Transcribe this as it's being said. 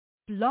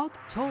Blog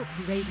Talk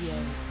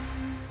Radio.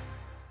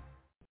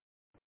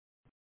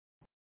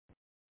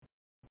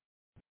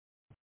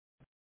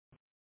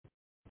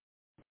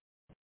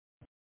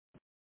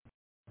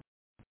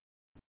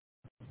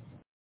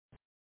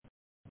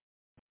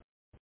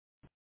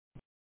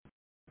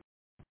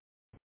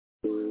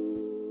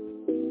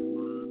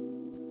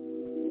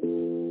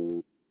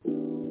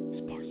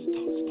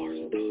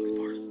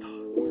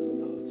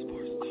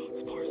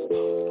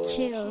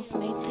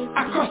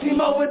 I cross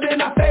him over,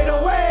 then I fade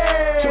away.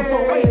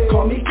 248,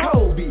 call me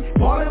Kobe.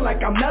 Ballin'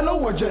 like I'm Melo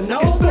or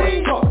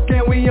Ginobili. Talk,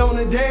 and we on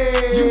the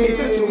day. You need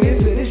to tune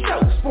into this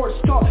show. Sports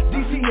Talk,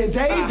 DC and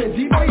Dave and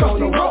D-Boy on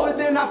the road,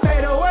 then I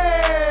fade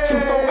away.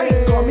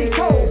 248, call me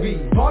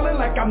Kobe. Ballin'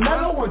 like I'm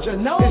Melo or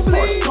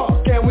Ginobili.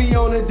 Talk, and we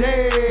on the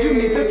day. You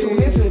need to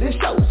tune into this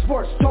show.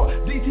 Sports Talk,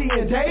 DT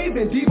and Dave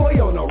and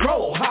D-Boy on the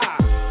road. Ha!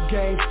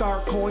 Game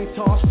start, coin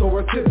toss, or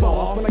a tip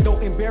off. When I go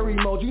in Barry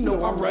mode, you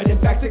know I'm running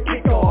back to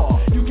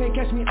kickoff. You can't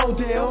catch me,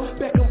 Odell.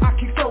 Beckham, I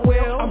kick so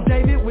well. I'm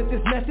David with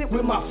this method.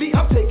 With my feet,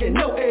 I'm taking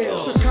no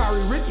L.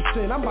 Sha'Carri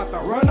Richardson, I'm about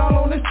to run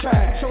all on this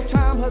track.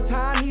 Showtime, her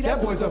time, he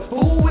that boy's a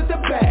fool with the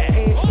bat.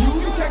 And you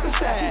can check the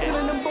stats.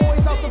 Killing them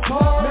boys off the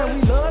park.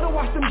 Man, we love to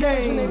watch them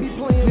games when they be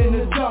playing in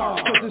the dark.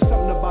 Cause there's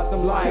something about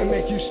them lights that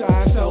make you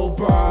shine so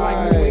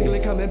bright. Like New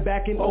England coming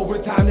back in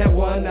overtime that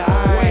one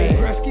night.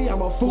 Wayne Gretzky,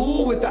 I'm a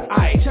fool with the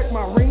ice. Check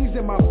my rings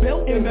and my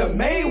belt in the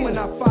May when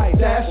I fight.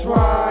 That's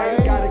right.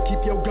 Gotta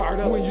keep your guard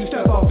up when you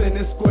step off in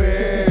the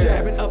square.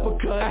 Jabbing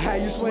uppercut, how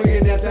you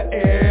swinging at the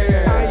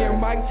air. I am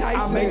Mike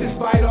Tyson. I make this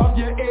bite off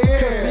your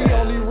ear. Cause the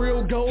only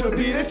real goal to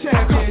be the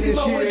champion this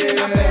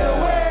year. I fade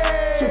away.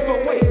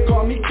 Super weight,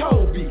 call me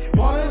Kobe.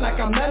 Ballin' like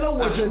I'm Melo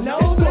or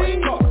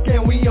Ginobili. Talk,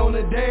 and we on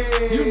the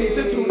day. You need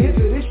to tune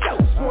into this show.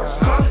 Sports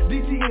Talk,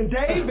 DT and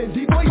Dave and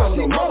D-Boy on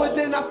the road,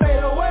 then I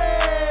fade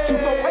away.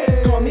 Super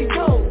weight, call me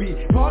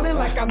Kobe. Ballin'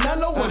 like I'm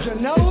Melo or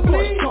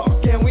Ginobili.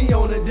 Talk, and we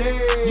on the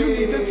day. You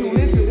need to tune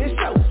into this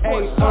show.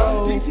 Sports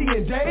Talk, DT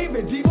and Dave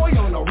and D-Boy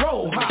on the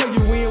road. So you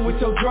win with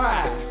your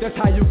drive. That's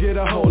how you get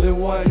a hole in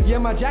one. Yeah,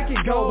 my jacket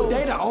go, but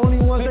they the only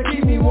ones that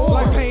keep me warm.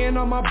 Like paying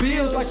all my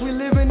bills, like we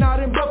living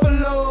out in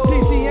Buffalo.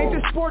 DC ain't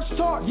the sports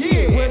talk,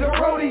 yeah, with a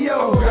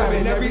rodeo. I'm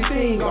grabbing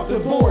everything off the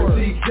board.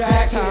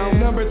 Zigzag town,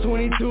 number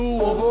 22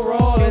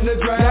 overall in the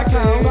draft.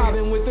 Town,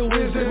 bobbing with the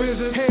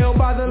Wizards, held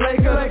by the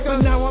Lakers.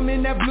 But now I'm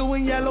in that blue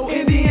and yellow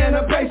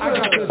Indiana Pacers. I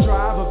got the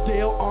drive of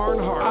Dale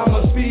Earnhardt. I'm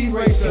a speed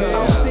racer.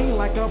 I'm seen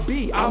like a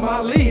bee. I'm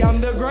Ali.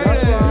 I'm the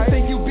greatest. Right. You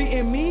think you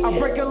beating me? I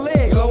break a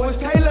leg. Lois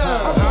Taylor.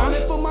 I'm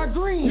running for my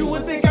green. You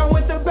would think I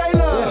went to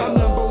Baylor. Yeah, I'm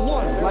number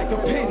one, like a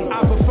penny.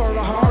 I prefer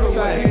the hard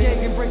way.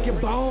 You can break your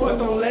bones, but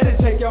don't let it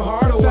take your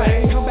heart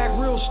away. Come back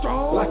real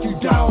strong, like you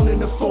down in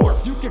the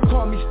fourth. You can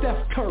call me Steph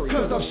Curry,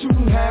 cause I'm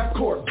shooting half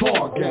court.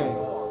 Ball game.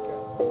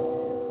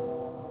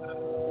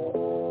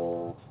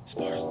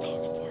 Sports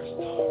Talk, Sports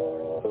Talk.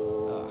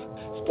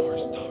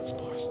 Sports Talk,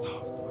 Sports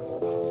Talk.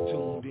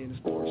 Tuned in to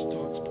Sports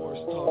Talk,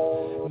 Sports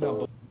Talk.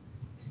 Number.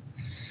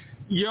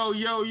 Yo, it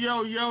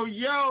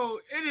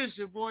is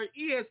your boy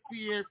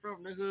ESPN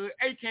from the hood,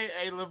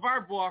 a.k.a.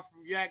 LeVar Ball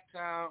from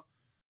Yaktown,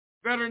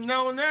 better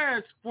known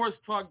as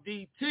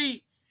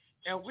SportsTalkDT,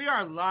 and we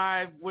are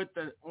live with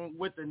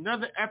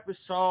another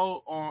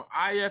episode on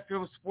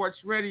IFM Sports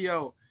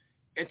Radio.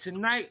 And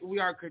tonight we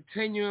are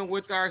continuing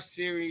with our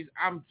series,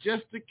 I'm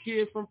Just a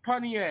Kid from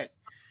Pontiac.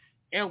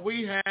 And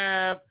we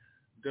have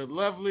the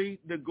lovely,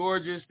 the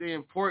gorgeous, the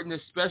important,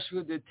 the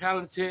special, the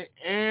talented,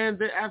 and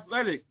the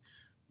athletic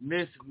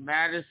Miss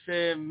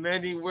Madison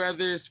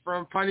Menyweathers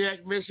from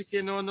Pontiac,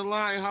 Michigan on the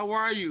line. How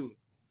are you?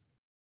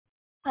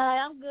 Hi,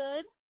 I'm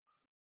good.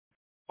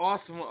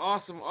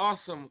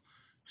 Awesome.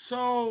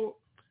 So,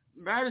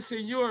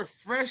 Madison, you're a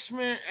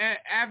freshman at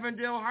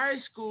Avondale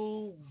High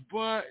School,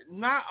 but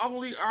not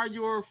only are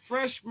you a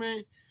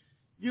freshman,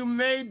 you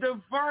made the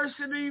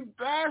varsity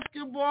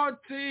basketball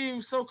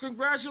team. So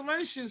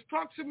congratulations.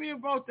 Talk to me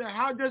about that.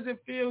 How does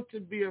it feel to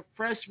be a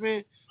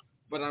freshman,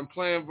 but I'm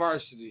playing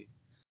varsity?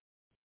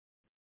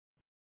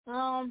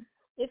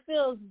 It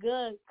feels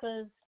good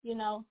because,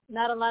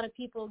 not a lot of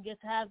people get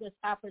to have this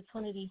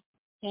opportunity.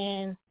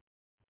 And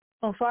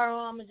from far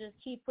on, I'm going to just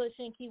keep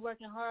pushing, keep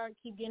working hard,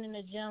 keep getting in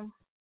the gym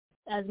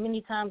as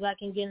many times I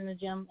can get in the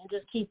gym and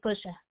just keep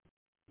pushing.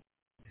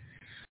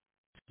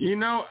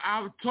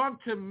 I've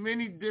talked to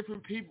many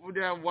different people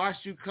that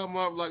watched you come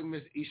up, like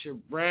Miss Isha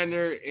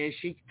Branner, and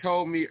she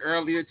told me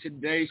earlier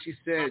today, she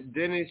said,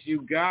 Dennis,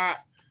 you got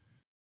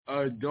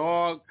a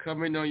dog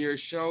coming on your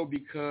show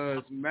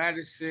because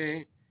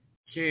Madison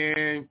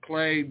can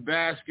play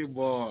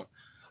basketball.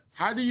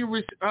 How do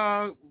you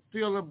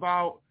feel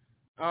about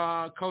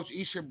Coach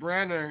Isha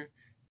Branner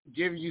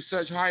giving you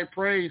such high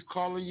praise,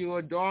 calling you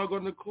a dog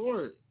on the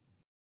court?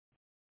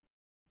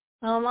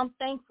 I'm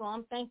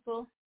thankful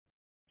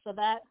for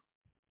that.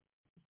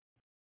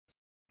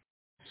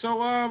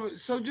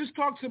 So just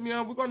talk to me.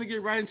 We're going to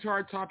get right into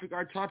our topic.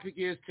 Our topic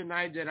is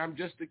tonight that I'm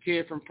just a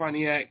kid from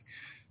Pontiac.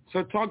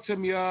 So talk to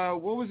me.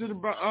 What was it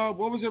about?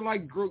 What was it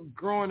like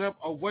growing up,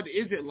 or what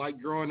is it like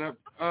growing up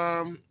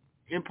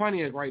in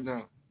Pontiac right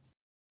now?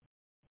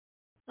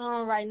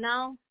 Right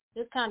now,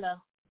 it's kind of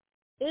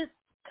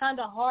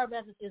hard,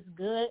 but it's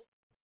good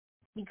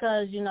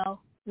because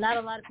not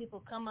a lot of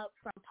people come up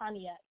from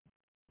Pontiac,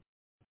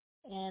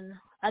 and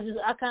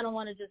I kind of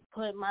want to just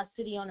put my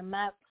city on the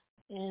map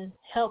and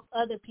help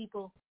other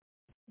people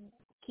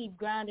keep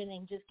grinding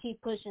and just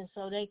keep pushing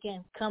so they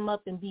can come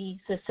up and be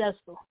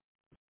successful.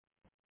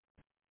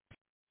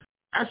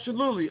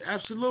 Absolutely.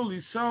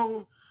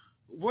 So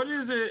what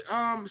is it?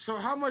 So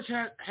how much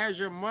has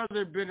your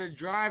mother been a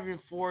driving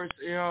force,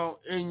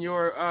 in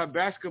your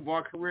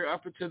basketball career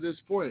up until this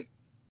point?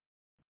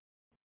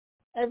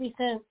 Ever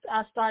since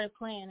I started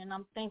playing, and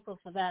I'm thankful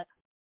for that.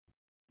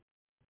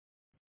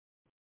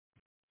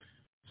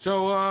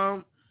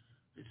 So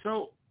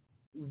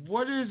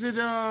what is it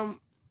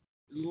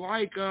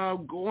like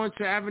going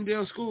to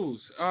Avondale schools?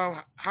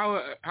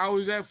 How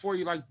is that for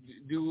you? Like,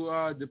 do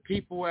the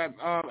people at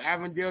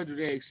Avondale, do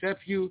they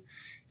accept you?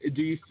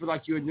 Do you feel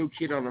like you're a new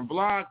kid on the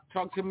block?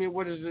 Talk to me.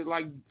 What is it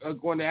like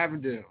going to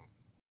Avondale?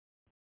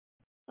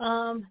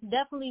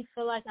 Definitely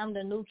feel like I'm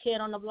the new kid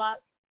on the block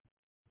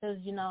because,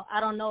 I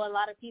don't know a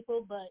lot of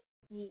people, but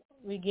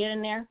we get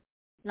in there,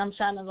 and I'm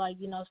trying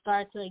to,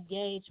 start to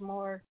engage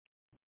more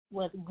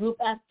with group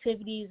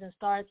activities and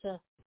start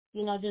to,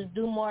 just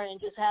do more and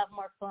just have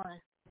more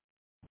fun.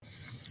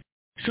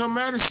 So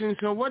Madison,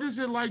 what is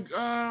it like?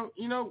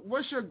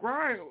 What's your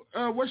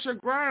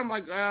grind?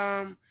 Like?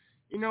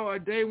 A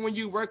day when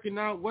you working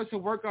out. What's a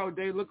workout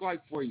day look like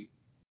for you?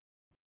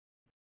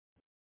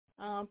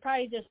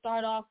 Probably just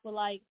start off with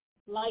light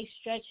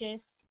stretches,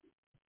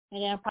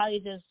 and then probably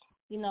just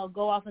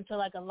go off into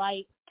a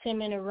light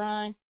 10-minute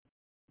run,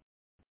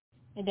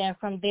 and then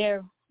from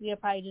there we'll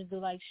probably just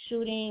do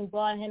shooting,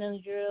 ball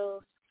handling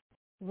drills,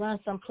 run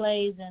some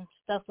plays and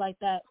stuff like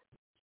that.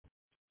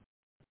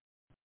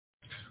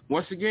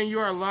 Once again, you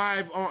are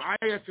live on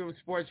IFM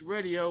Sports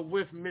Radio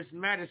with Miss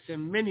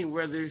Madison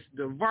Menyweathers,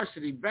 the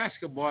varsity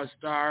basketball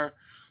star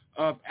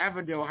of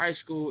Avondale High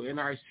School in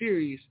our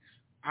series,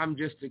 I'm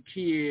Just a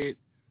Kid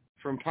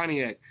from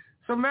Pontiac.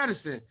 So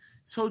Madison,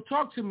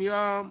 talk to me.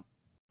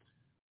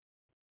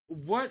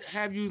 What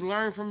have you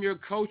learned from your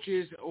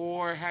coaches,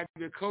 or have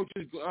your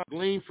coaches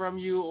gleaned from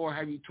you, or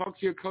have you talked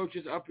to your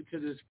coaches up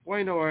until this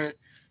point, or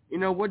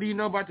what do you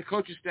know about the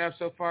coaching staff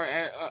so far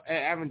at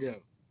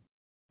Avondale?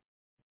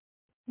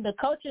 The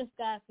coaching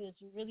staff is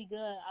really good.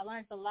 I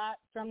learned a lot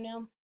from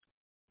them.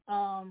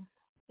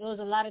 There was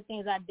a lot of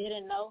things I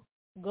didn't know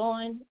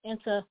going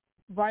into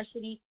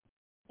varsity,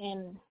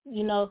 and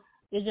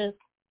it's just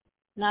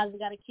now I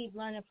got to keep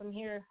learning from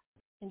here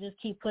and just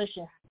keep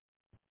pushing.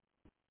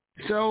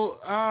 So,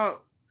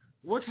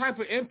 what type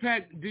of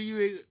impact do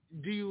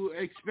you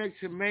expect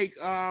to make?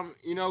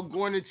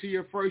 Going into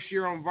your first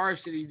year on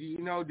varsity,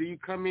 do you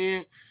come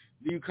in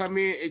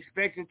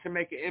expecting to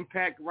make an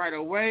impact right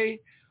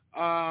away?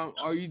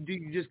 Or do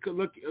you just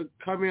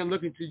come in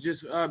looking to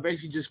just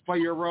basically just play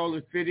your role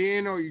and fit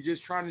in, or are you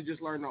just trying to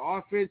just learn the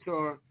offense,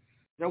 or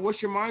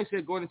what's your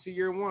mindset going into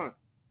year one?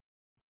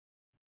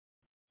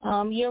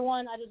 Year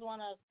one, I just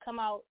want to come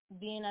out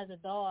being as a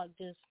dog,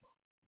 just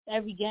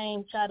every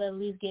game try to at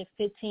least get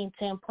 10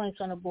 points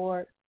on the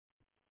board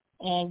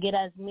and get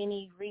as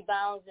many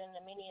rebounds and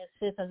as many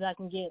assists as I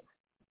can get.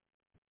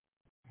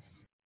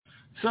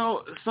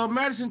 So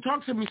Madison,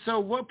 talk to me. So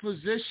what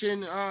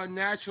position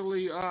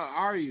naturally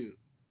are you?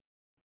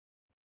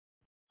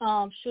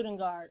 Shooting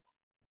guard.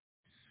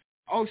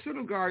 Oh,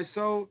 shooting guard.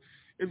 So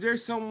if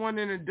there's someone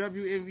in the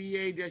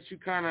WNBA that you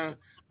kind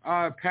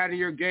of pattern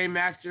your game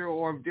after,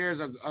 or if there's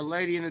a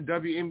lady in the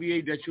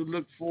WNBA that you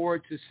look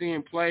forward to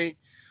seeing play,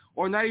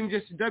 or not even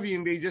just the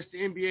WNBA, just the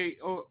NBA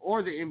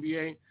or the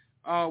NBA,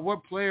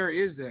 what player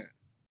is that?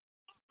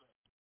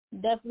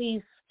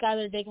 Definitely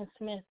Skylar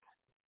Diggins-Smith.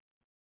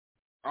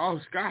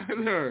 Oh,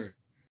 Skylar.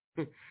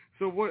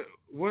 So what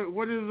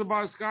is it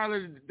about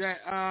Skylar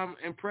that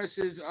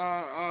impresses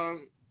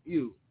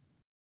you?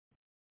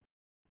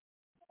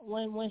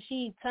 When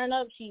she turn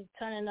up, she's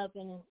turning up,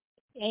 and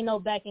ain't no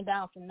backing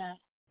down from that.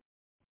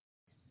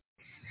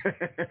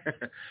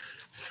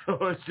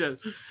 So it's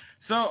just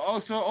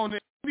also on the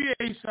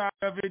NBA side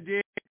of it,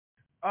 then,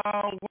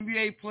 what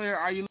NBA player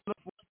are you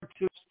looking forward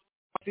to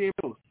seeing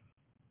most?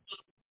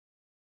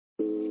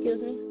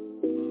 Excuse me?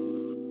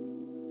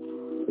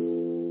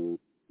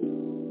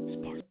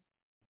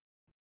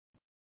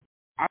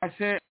 I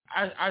said,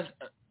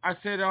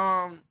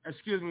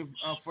 excuse me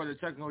for the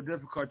technical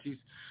difficulties.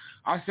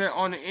 I said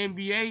on the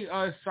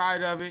NBA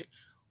side of it,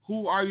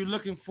 who are you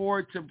looking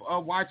forward to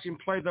watching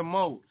play the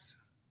most?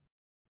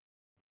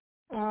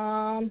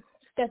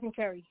 Stephen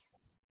Curry.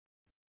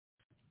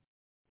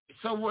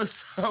 So what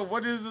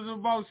is it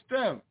about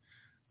Steph?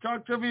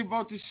 Talk to me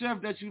about the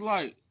chef that you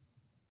like.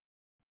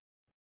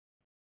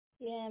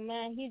 Yeah,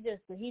 man, he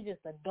just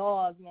a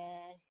dog,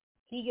 man.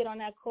 He get on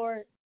that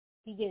court,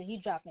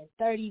 he dropping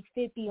 30,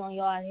 50 on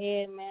y'all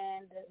head,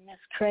 man. That's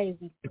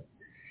crazy.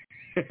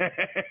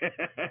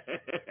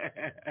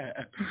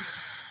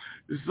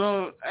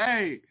 So,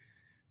 hey,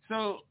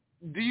 so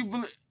do you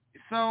believe?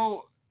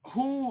 So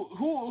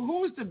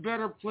who is the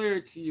better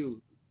player to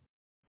you,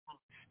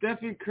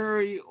 Stephen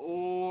Curry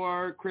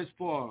or Chris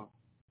Paul?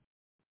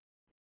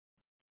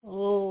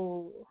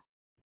 Oh,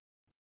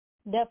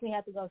 definitely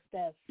have to go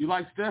Steph. You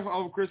like Steph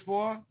over Chris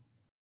Paul?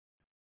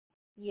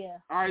 Yeah.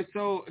 All right.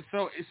 So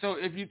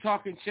if you're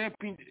talking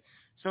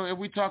if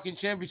we're talking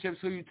championships,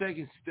 who you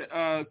taking,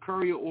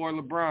 Curry or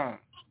LeBron?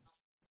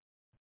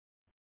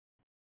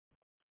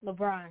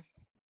 LeBron.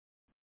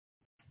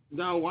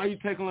 No, why are you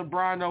taking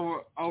LeBron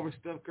over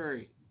Steph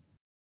Curry?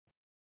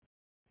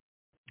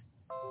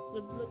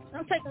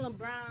 I'm taking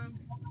LeBron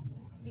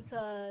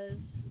because,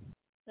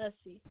 let's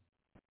see.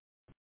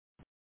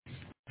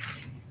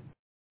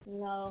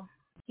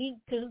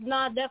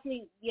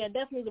 Definitely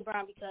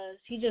LeBron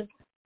because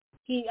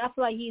I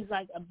feel like he's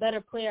like a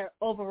better player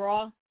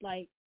overall.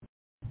 Like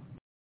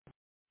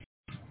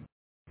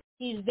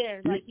he's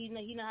there, like he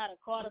know how to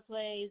call the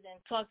plays and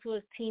talk to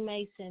his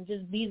teammates and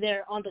just be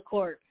there on the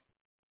court.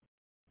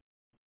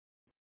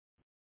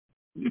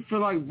 You feel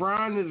like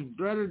Bron is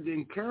better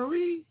than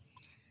Curry?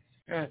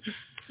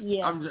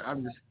 Yeah. I'm just.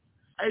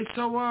 Hey,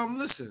 so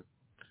listen.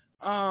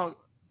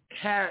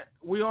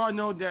 We all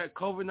know that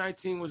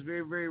COVID-19 was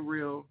very, very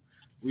real.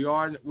 We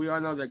all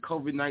know that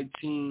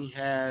COVID-19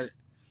 had,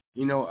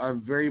 a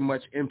very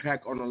much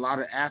impact on a lot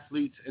of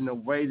athletes in the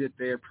way that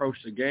they approach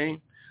the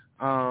game,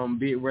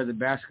 be it whether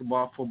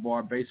basketball,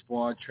 football,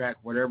 baseball, track,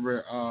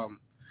 whatever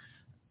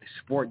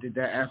sport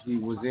that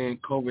athlete was in.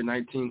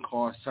 COVID-19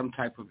 caused some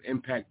type of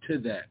impact to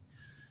that.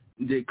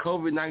 Did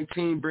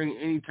COVID-19 bring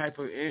any type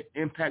of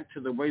impact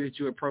to the way that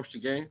you approach the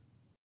game?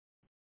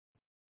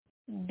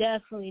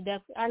 Definitely.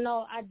 I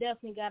know I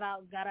definitely got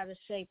out of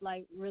shape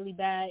like really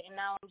bad, and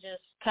now I'm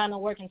just kind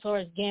of working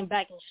towards getting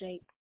back in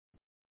shape.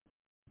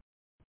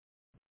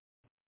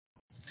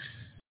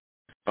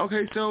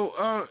 Okay, so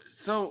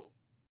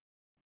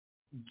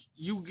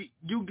you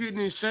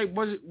getting in shape.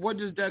 What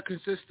does that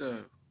consist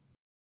of?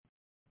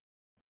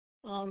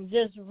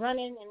 Just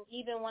running, and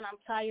even when I'm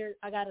tired,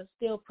 I gotta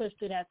still push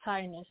through that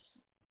tiredness.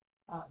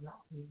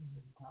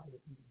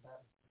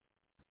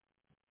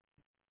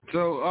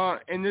 So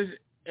in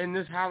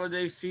this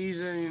holiday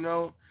season,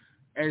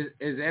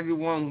 is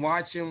everyone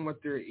watching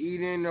what they're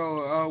eating,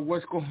 or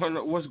what's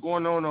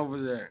going on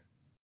over there?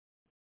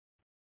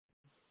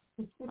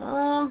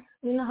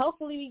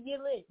 Hopefully we get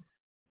lit.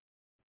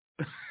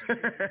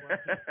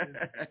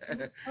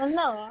 I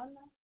know.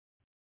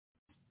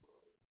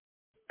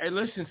 Hey,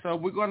 listen, so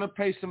we're going to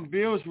pay some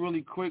bills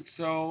really quick,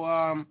 so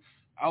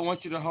I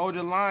want you to hold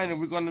the line, and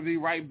we're going to be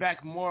right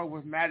back more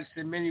with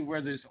Madison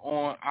Menyweathers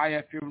on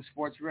IFM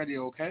Sports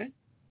Radio, okay?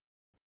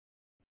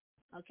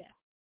 Okay.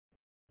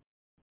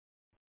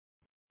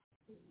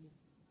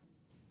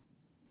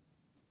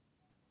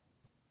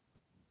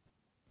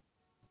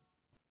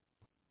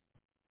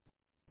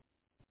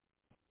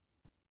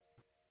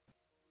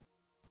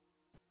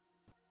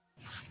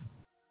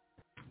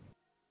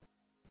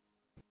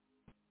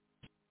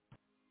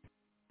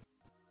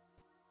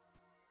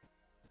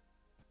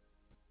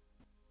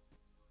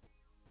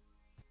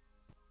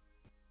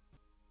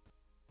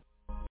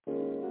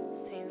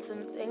 Seen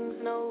some things,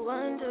 no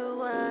wonder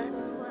why.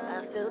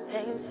 I feel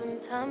pain,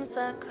 sometimes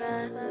I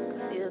cry.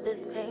 Feel this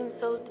pain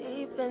so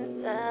deep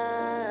inside.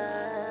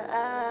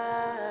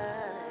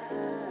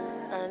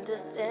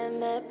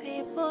 Understand that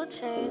people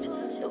change.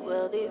 The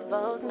world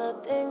evolves,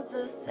 nothing's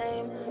the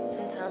same.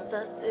 Sometimes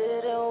I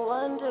sit and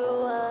wonder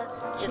why.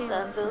 Yes, I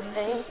feel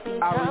pain,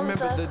 sometimes I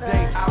remember the cry.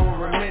 day,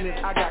 hour, and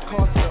minute I got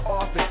called to the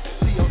office.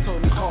 CEO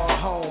told me call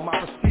home. I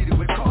proceeded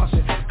with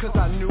caution, cause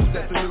I knew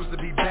that the news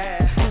would be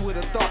bad. Who would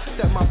have thought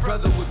that my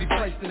brother would be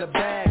placed in a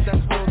bag? That's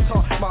real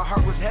talk. My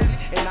heart was heavy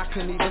and I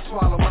couldn't even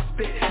swallow my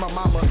spit. My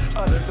mama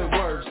uttered the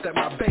words that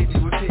my baby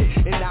was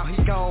hit, and now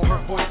he gone,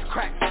 her voice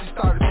cracked. She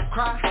started to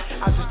cry.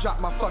 I just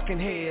dropped my fucking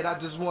head, I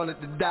just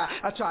wanted to die.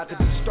 I tried to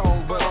be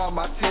strong, but all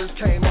my tears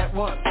came at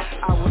once.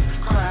 I was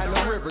crying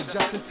a river,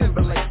 Justin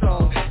Timberlake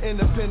song.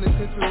 Independent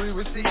sensory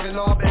receiving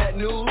all bad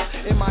news.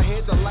 In my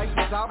head the lights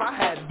was out, I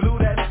had blew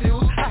that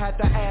fuse. I had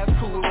to ask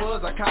who it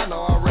was, I kinda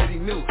already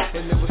knew.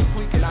 And it was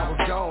squeaking, I was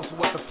gone, so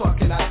what the fuck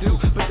can I do?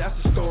 But that's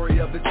the story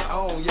of its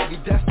own, yeah, we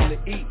destined to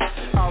eat.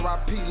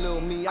 R.I.P.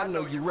 Lil' me, I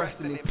know you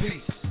resting in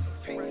peace.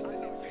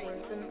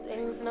 Seen some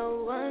things,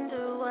 no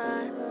wonder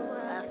why.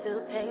 I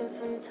feel pain,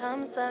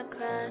 sometimes I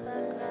cry.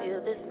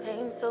 Feel this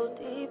pain so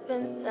deep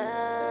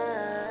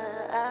inside.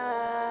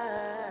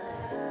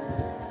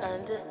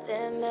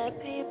 Understand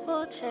that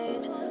people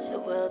change. The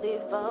world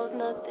evolves,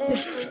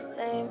 nothing's the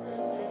same.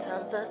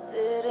 Sometimes I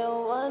sit and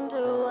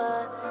wonder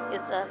why.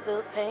 Yes, I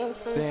feel pain,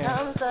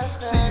 sometimes I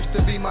cry. She used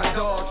to be my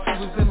dog, she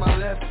was in my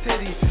left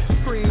titty.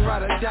 Scream,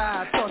 ride or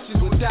die, thought you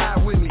would die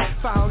with me.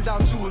 Found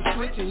out you was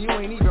switching, you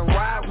ain't even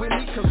ride with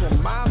me. Cause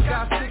when mom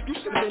got sick, you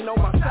should've been on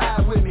my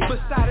side with me.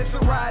 Decided to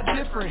ride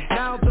different,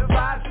 now the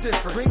vibe's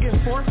different.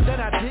 Bringing forth that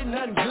I did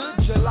nothing good,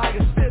 July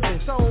is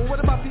 5th. So what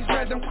about these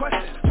random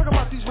questions? Talk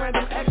about these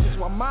random exes.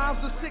 While mom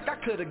times was sick, I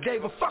could've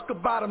gave a fuck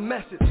about a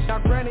message. Now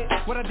granted,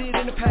 what I did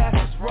in the past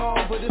is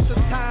wrong, but it's the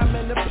time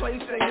and the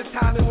place, and your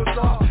timing was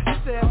off. You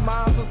said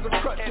mine was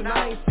a crutch and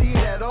I ain't see it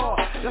at all.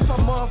 That's my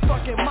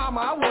motherfucking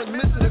mama, I wasn't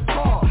missing a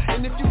call.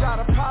 And if you got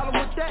a problem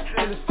with that,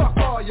 then it's fuck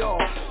all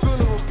y'all.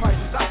 Funeral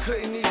prices, I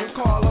couldn't even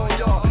call on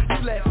y'all.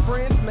 You let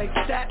friends make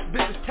stats,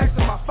 bitches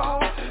texting my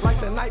phone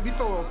like the night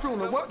before a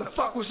funeral. What the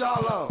fuck was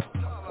y'all on?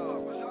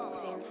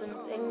 Seen some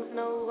things,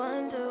 no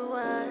wonder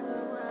why.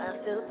 I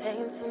feel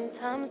pain,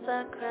 sometimes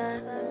I cry.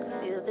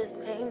 Feel this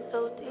pain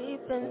so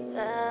deep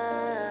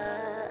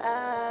inside.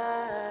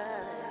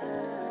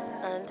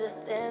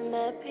 Understand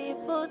that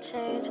people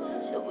change.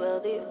 The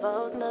world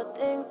evolves,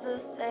 nothing's the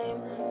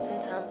same.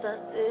 Sometimes I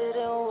sit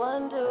and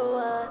wonder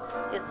why.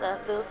 Yes, I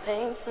feel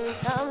pain,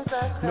 sometimes I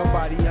cry.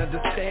 Nobody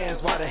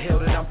understands why the hell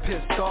that I'm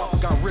pissed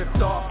off. Got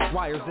ripped off,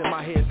 wires in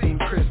my head seem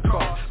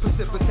crisscross.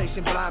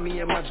 Precipitation blind me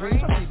in my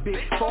dreams. I see big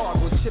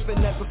fog with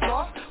chipping at the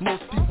sauce.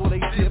 Most people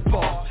they dip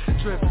off,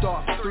 drift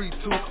off. 3, 2,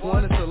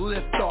 1, it's a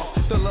lift off.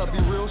 The love be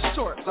real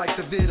short, like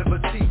the vid of a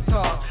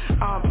T-talk.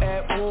 I'm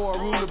at war,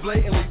 ruler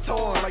blatantly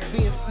torn, like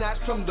being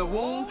snatched from the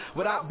womb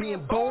without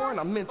being born.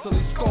 I'm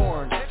mentally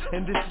scorned,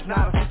 and this is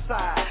not a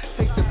facade.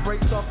 Take the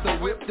brakes off the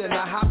whip, then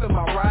I hop in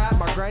my ride.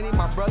 My granny,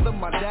 my brother,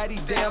 my daddy,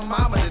 damn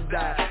mama to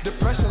die.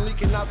 Depression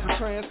leaking out the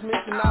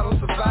transmission, I don't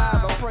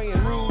survive. I'm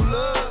praying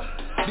ruler.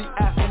 Be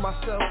asking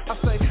myself, I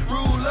say,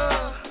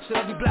 ruler, should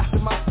I be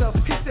blasting myself?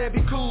 He said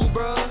be cool,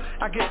 bro.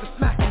 I get to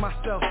smacking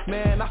myself,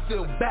 man. I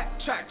feel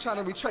backtrack trying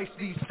to retrace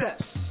these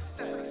steps.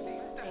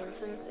 Pain,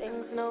 some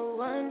things, no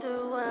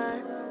wonder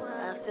why.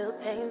 I feel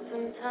pain,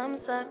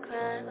 sometimes I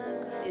cry.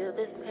 Feel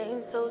this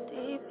pain so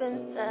deep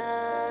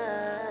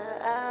inside.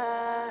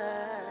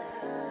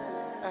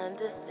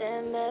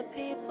 Understand that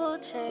people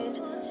change.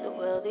 The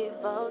world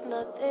evolves,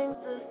 nothing's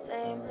the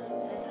same.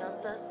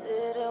 Sometimes I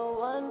sit and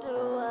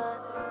wonder why.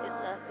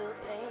 Yes, I feel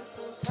pain,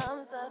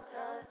 sometimes I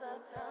cry.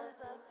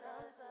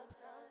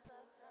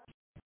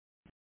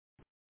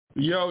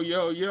 Yo,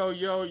 yo, yo,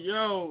 yo,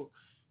 yo.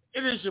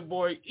 It is your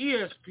boy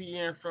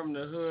ESPN from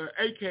the hood,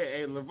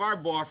 a.k.a.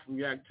 LeVar Ball from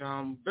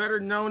Yacktown, better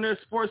known as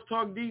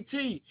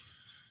SportsTalkDT.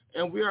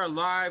 And we are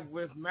live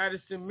with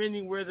Madison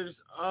Menyweathers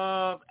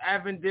of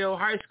Avondale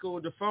High School.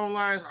 The phone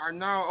lines are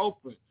now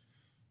open.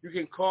 You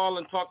can call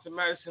and talk to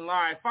Madison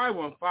live,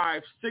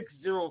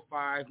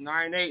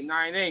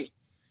 515-605-9898.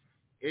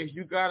 If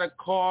you got a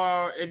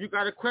call, if you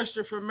got a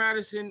question for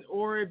Madison,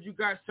 or if you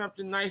got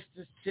something nice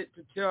to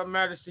tell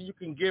Madison, you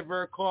can give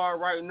her a call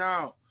right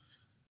now.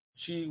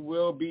 She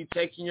will be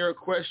taking your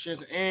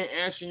questions and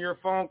answering your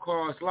phone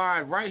calls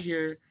live right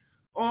here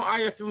on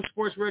IFM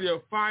Sports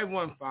Radio,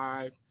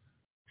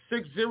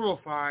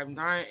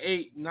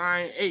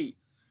 515-605-9898.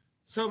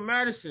 So,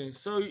 Madison,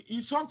 so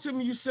you talked to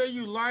me, you say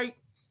you like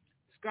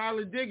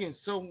Skylar Diggins.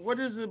 So what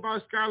is it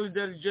about Skylar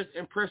that just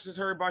impresses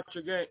her about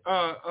your game,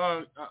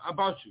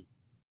 about you?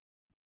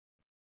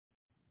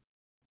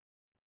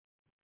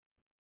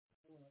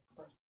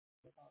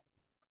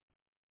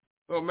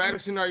 Oh,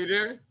 Madison, are you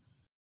there?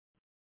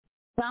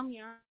 I'm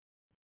here.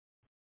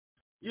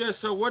 Yeah.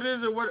 So what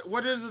is it?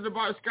 What is it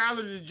about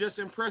Skylar that just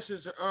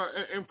impresses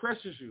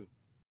you?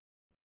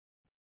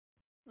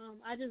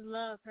 I just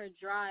love her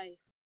drive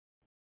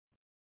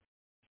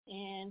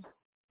and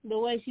the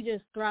way she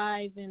just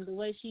thrives and the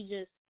way she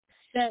just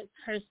sets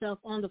herself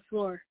on the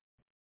floor.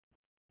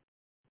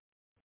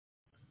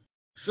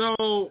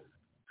 So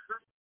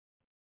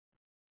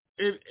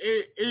if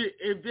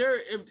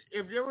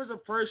there was a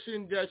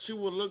person that you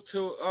would look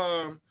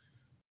to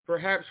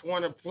perhaps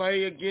want to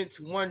play against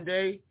one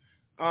day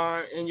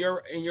in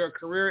your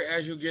career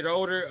as you get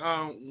older,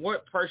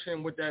 what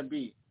person would that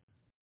be?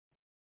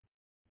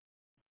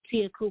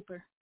 Tia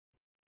Cooper.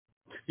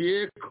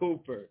 Tia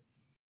Cooper.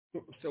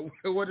 So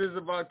what is it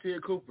about Tia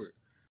Cooper?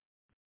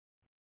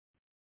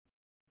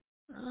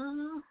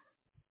 I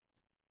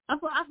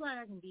feel like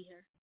I can beat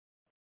her.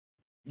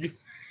 You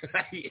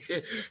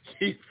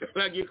feel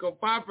like you can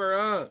pop her,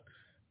 huh?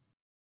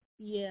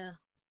 Yeah.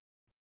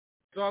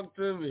 Talk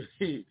to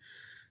me.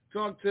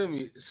 Talk to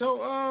me.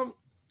 So,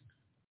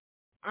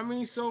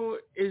 so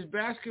is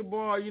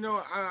basketball,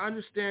 I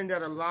understand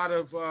that a lot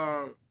of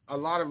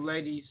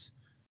ladies,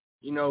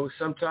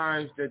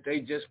 sometimes that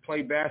they just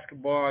play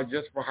basketball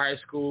just for high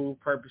school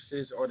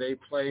purposes, or they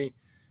play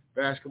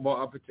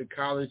basketball up into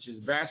college. Is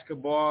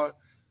basketball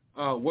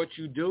what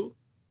you do?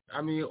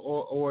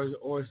 Or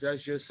is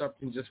that just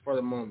something just for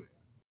the moment?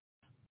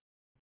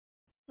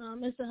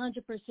 It's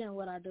 100%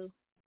 what I do.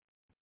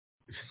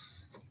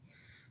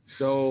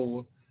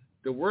 So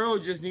the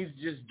world just needs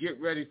to just get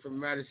ready for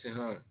Madison,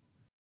 huh?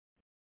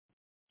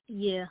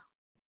 Yeah.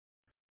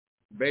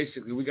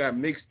 Basically, we got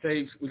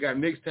mixtapes. We got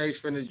mixtapes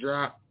from the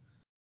drop.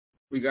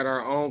 We got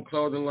our own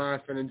clothing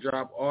line from the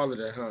drop. All of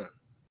that, huh?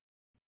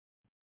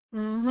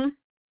 Mhm.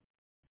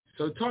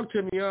 So talk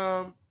to me.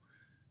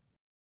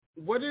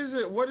 What is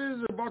it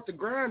about the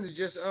grind that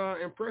just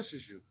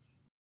impresses you?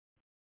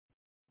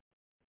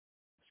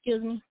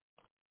 Excuse me?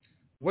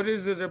 What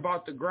is it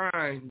about the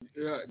grind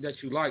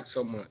that you like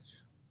so much?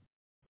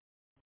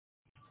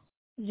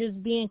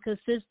 just being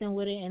consistent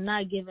with it and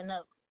not giving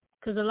up.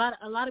 Because a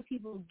lot of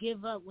people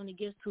give up when it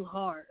gets too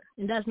hard,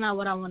 and that's not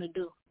what I want to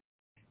do.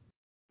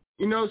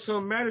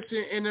 So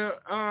Madison,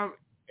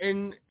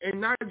 in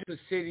not just the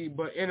city,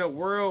 but in a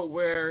world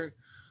where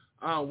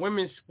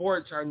women's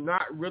sports are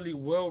not really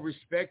well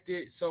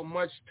respected so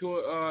much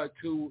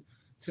to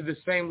the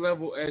same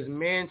level as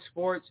men's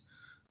sports,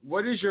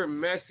 what is your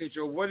message,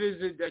 or what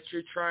is it that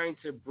you're trying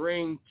to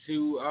bring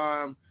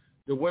to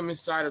the women's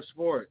side of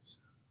sports?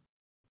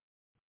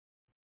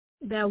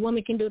 That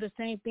women can do the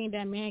same thing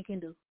that men can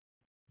do.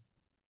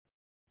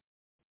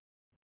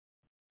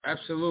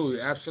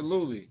 Absolutely,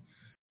 absolutely.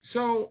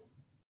 So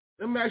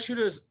let me ask you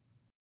this.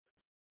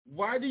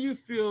 Why do you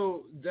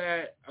feel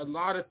that a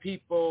lot of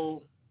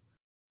people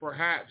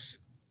perhaps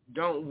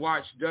don't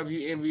watch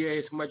WNBA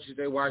as much as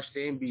they watch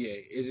the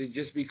NBA? Is it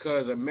just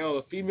because a male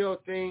or female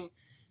thing?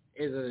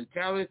 Is it a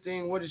talent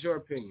thing? What is your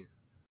opinion?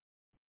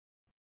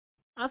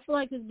 I feel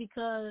like it's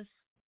because,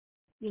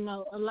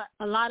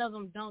 a lot of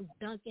them don't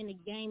dunk in the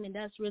game, and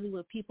that's really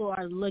what people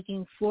are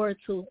looking forward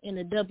to in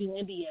the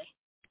WNBA,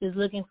 is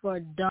looking for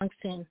dunks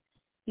and,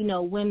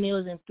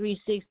 windmills and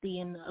 360,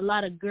 and a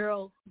lot of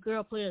girl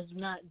players do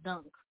not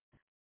dunk.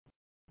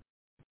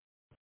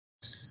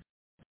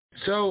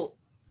 So,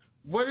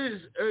 what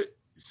is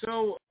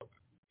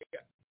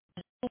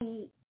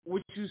who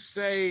would you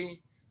say,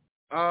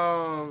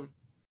 for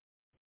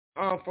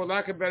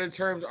lack of better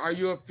terms, are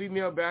you a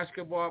female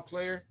basketball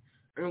player?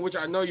 I mean, which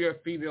I know you're a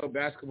female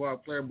basketball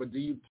player, but do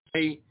you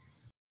play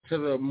to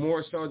the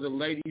more so the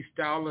lady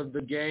style of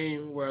the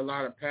game, where a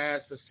lot of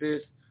pass,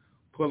 assist,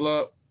 pull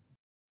up,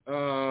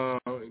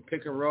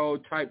 pick and roll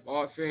type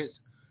offense,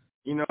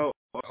 or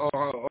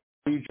are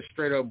you just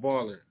straight up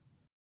baller?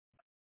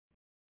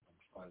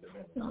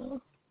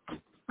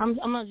 I'm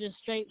not just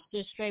straight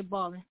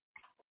balling.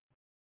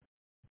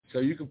 So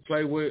you can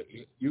play with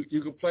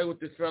you can play with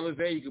the fellas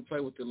and you can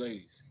play with the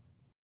ladies.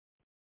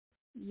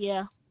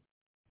 Yeah.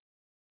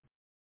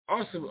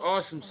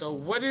 Awesome. So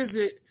what is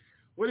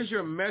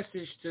your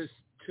message to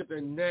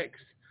the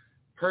next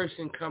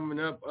person coming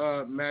up,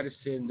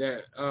 Madison,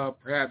 that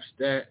perhaps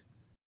that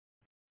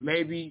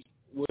maybe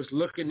was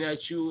looking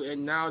at you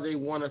and now they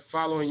want to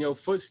follow in your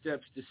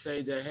footsteps to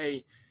say that,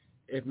 hey,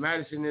 if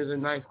Madison is a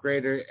ninth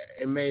grader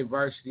and made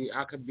varsity,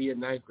 I could be a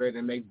ninth grader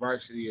and make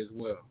varsity as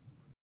well?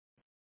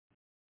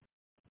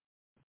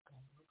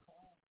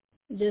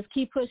 Just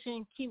keep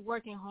pushing, keep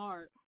working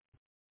hard.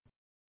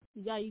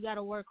 You got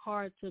to work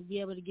hard to be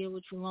able to get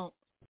what you want.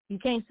 You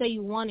can't say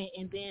you want it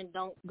and then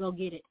don't go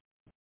get it.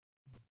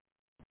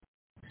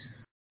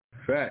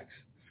 Facts.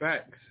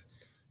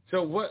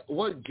 So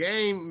what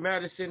game,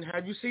 Madison,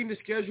 have you seen the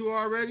schedule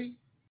already?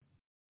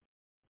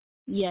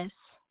 Yes.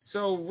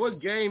 So what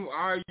game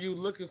are you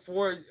looking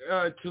forward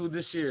to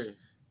this year?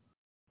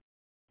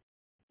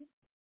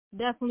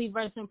 Definitely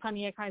versus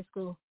Pontiac High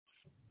School.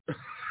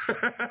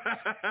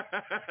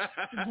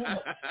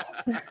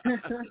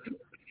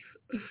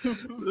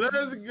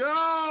 Let's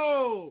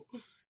go.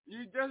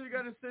 You definitely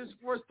got to send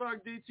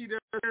SportsTalkDT there,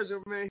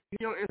 man.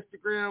 He on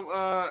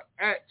Instagram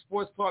at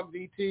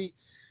SportsTalkDT.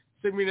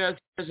 Send me that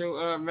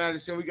schedule,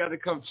 Madison. We got to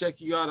come check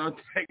you out on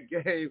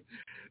that game.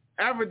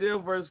 Avondale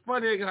versus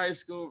Pontiac High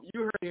School.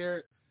 You heard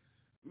here.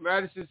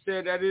 Madison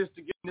said that is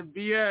the game to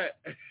be at.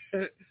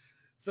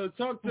 So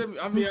talk to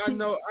me. I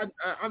know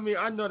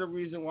the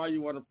reason why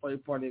you want to play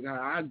Pontiac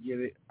High. I get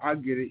it.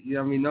 You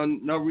know what I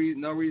mean? No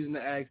reason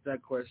to ask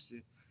that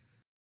question.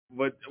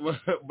 But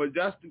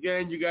that's the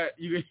game you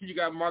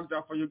got marked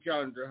off on your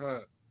calendar,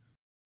 huh?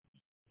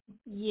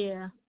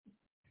 Yeah.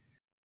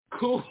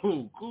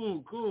 Cool.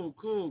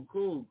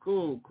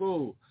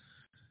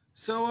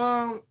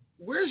 So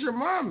where's your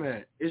mom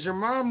at? Is your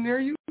mom near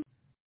you?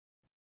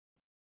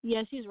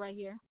 Yeah, she's right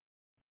here.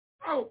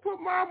 Oh, put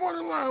Mom on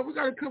the line. We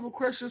got a couple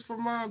questions for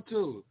Mom,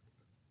 too.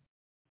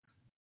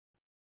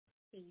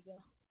 Here you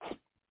go.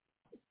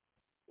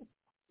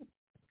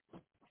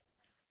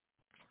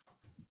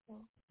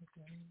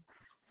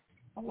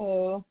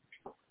 Hello.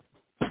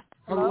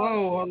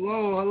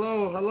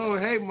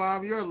 Hey,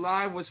 Mom, you're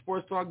live with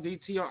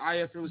SportsTalkDT on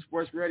IFM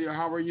Sports Radio.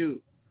 How are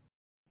you?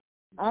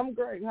 I'm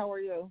great. How are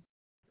you?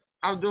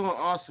 I'm doing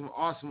awesome.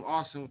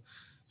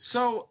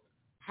 So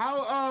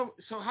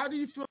how do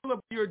you feel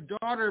about your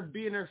daughter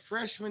being a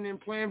freshman and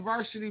playing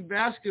varsity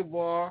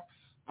basketball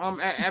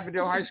at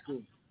Avondale High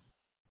School?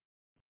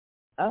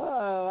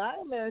 Oh,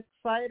 I'm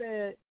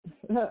excited.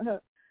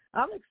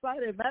 I'm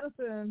excited.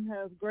 Madison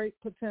has great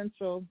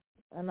potential,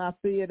 and I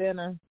see it in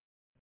her.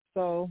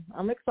 So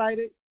I'm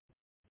excited.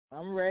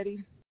 I'm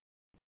ready.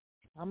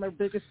 I'm her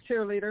biggest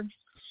cheerleader.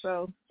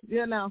 So,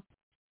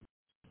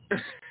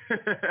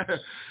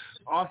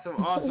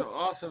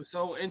 Awesome.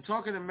 So in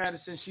talking to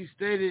Madison, she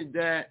stated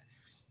that,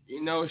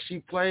 she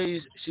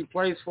plays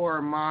for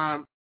her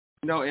mom,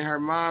 and her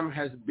mom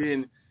has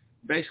been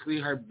basically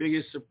her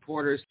biggest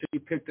supporter since she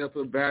picked up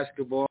her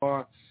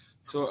basketball.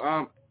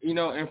 So,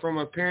 and from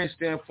a parent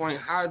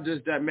standpoint, how does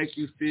that make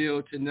you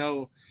feel to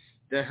know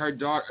that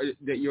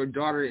your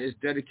daughter is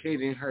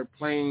dedicating her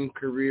playing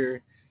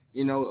career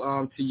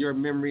to your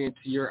memory and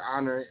to your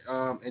honor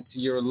and to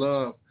your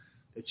love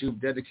that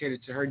you've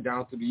dedicated to her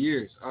down through the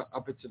years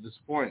up until this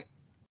point?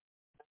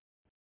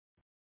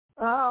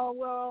 Oh,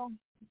 well,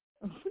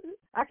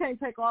 I can't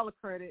take all the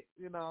credit,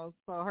 So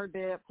her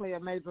dad played a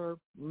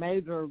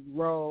major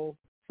role.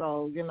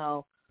 So,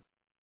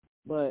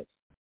 but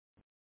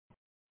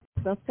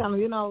that's kind of,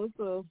 it's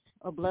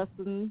a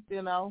blessing,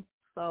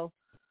 So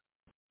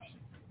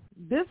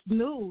this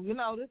new,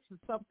 this is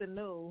something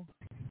new.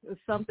 It's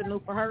something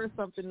new for her. It's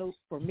something new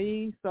for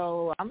me.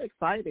 So I'm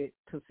excited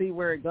to see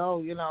where it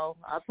goes.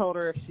 I told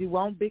her if she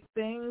wants big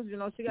things,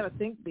 she got to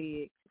think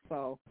big.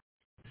 So,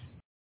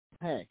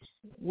 hey,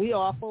 we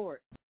all for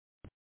it.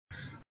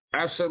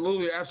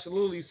 Absolutely,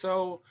 absolutely.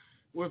 So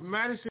with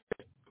Madison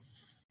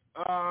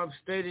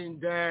stating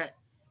that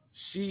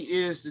she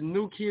is the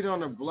new kid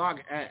on the block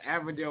at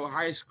Avondale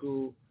High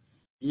School,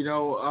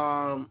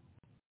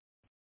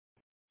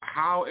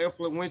 how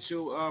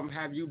influential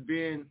have you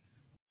been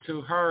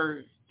to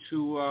her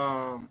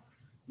to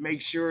make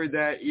sure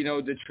that,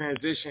 the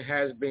transition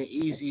has been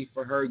easy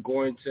for her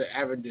going to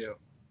Avondale?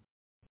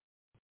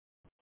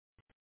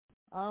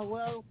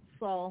 Well,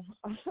 so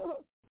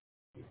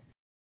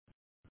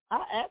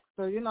I asked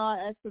her,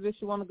 did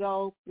she want to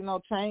go,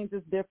 change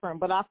is different.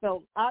 But I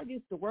felt I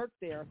used to work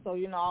there. So,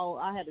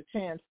 I had a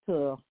chance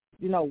to,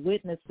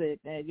 witness it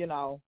and,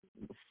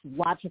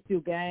 watch a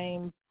few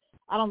games.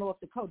 I don't know if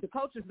the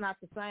coach is not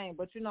the same,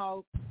 but,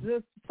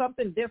 just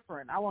something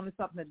different. I wanted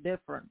something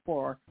different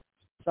for her.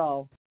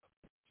 So,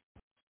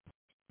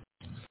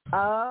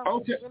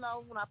 okay. When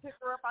I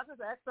picked her up, I just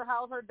asked her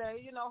how's her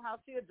day, how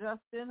she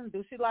adjusting, and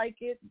do she like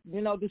it?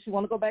 Do she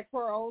want to go back to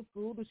her old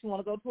school? Do she want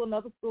to go to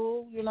another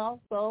school?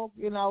 So,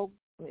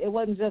 it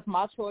wasn't just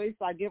my choice.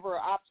 I give her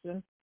an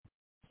option.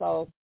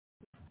 So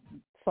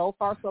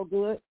far, so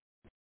good.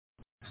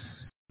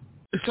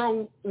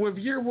 So with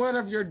year one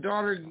of your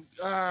daughter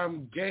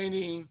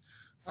going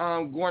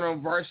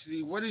on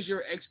varsity, what is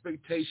your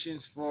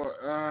expectations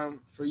for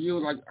you?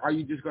 Like, are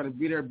you just going to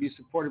be there, be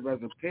supportive as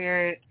a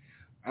parent?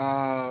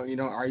 Are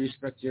you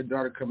expecting your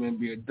daughter to come in and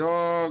be a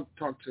dog?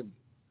 Talk to me.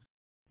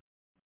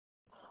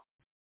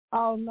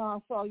 Oh,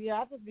 no. So, yeah,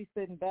 I'll just be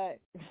sitting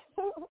back.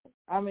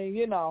 I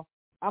mean,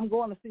 I'm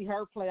going to see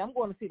her play. I'm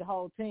going to see the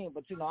whole team,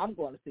 but, I'm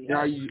going to see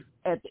her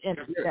at the end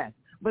of the game.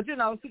 But, she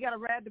got to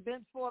ride the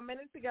bench for a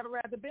minute. She got to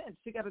ride the bench.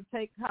 She got to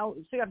take it how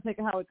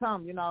it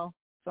comes,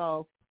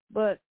 So,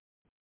 but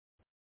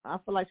I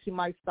feel like she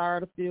might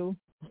start a few.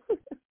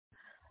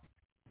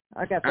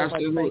 I got so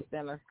much faith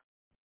in her.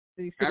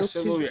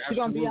 Absolutely.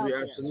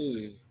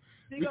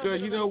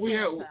 Because we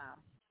have.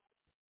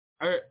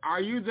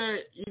 Are you that?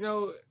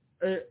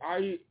 Are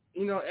you?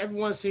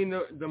 Everyone's seen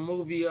the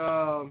movie.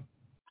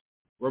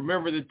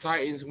 Remember the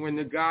Titans, when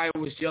the guy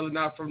was yelling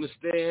out from the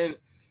stand,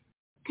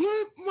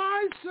 "Put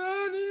my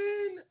son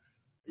in."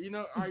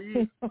 Are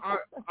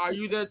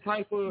you that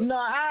type of? No,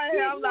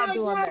 I'm not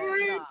doing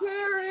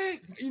that.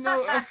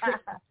 No.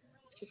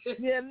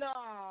 Yeah, no,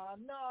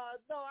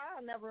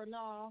 I'll never,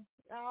 no.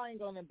 I ain't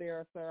going to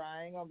embarrass her.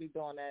 I ain't going to be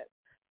doing that.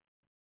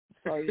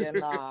 So, yeah,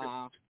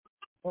 nah.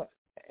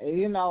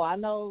 I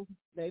know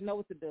they know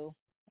what to do.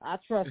 I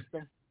trust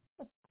them.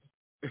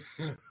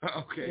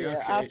 Okay.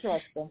 I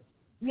trust them.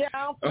 Yeah,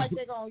 I don't feel like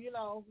they're going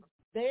to,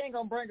 they ain't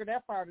going to bring her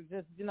that far to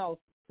just,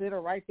 sit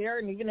her right there.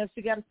 And even if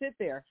she got to sit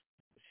there,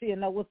 she'll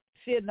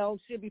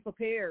be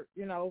prepared,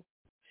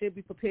 she'll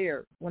be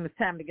prepared when it's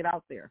time to get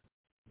out there.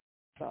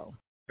 So.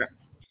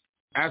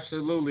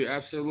 Absolutely.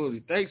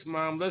 Thanks,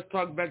 Mom. Let's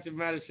talk back to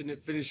Madison and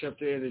finish up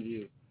the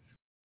interview.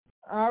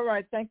 All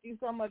right. Thank you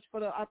so much for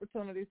the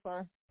opportunity,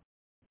 sir.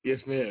 Yes,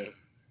 ma'am.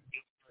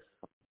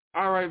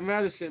 All right,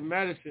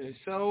 Madison.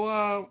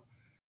 So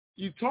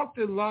you talked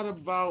a lot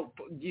about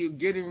you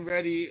getting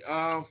ready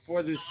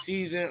for the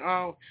season.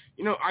 Are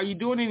you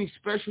doing any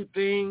special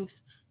things,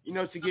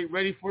 to get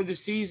ready for the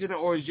season,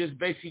 or is just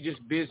basically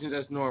just business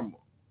as normal?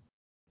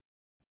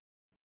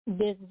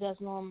 Business as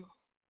normal.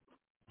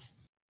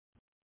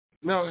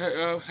 No,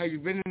 have you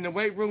been in the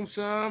weight room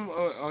some,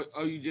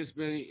 or you just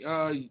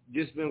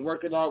been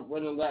working out,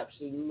 running laps,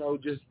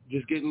 and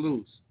just getting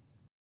loose?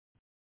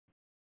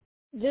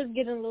 Just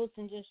getting loose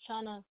and just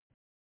trying to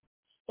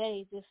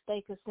stay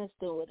consistent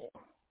with it.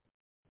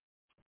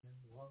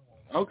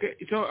 Okay,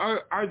 so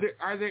are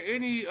there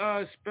any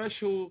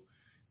special,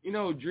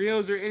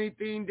 drills or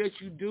anything that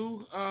you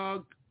do,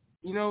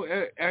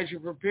 as you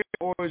prepare,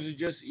 or is it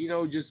just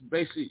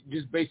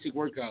basic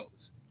workouts?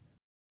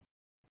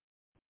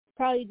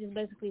 Probably just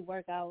basically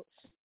workouts.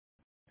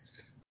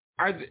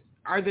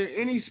 Are there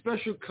any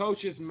special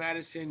coaches,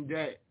 Madison,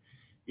 that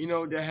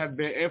that have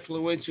been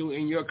influential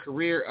in your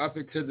career up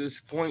until this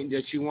point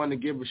that you want to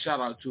give a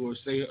shout out to or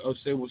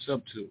say what's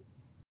up to?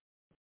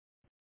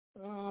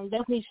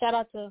 Definitely shout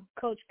out to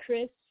Coach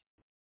Chris,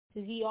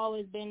 because he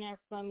always been there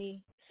for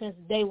me since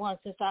day one,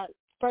 since I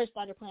first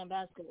started playing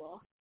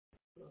basketball.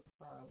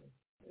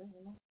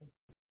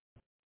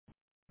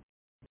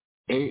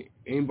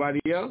 Anybody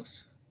else?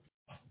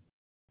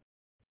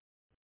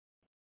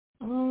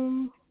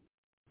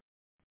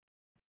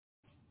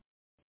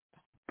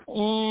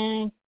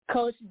 And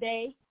Coach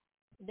Day,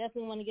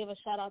 definitely want to give a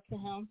shout-out to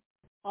him.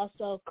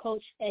 Also,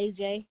 Coach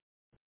AJ.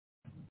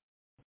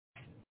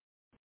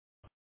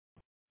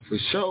 For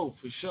sure.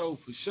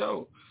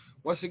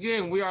 Once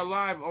again, we are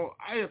live on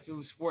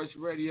IFM Sports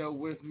Radio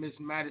with Miss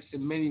Madison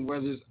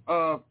Menyweathers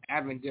of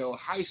Avondale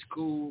High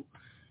School.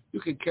 You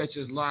can catch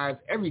us live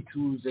every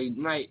Tuesday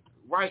night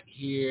right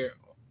here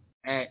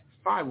at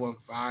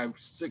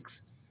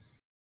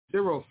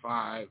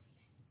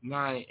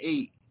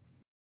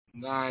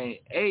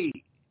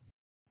 515-605-9898.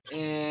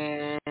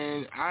 And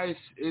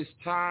it's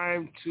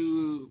time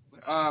to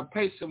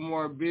pay some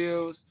more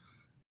bills.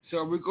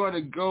 So we're going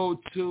to go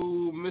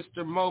to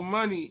Mr. Mo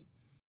Money,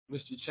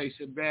 Mr. Chase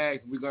It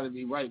Bag. We're going to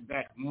be right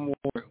back more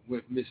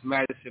with Miss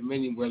Madison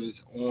Menyweathers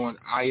on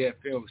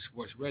IFM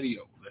Sports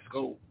Radio. Let's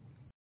go.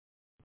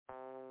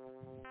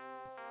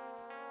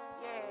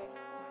 Yeah,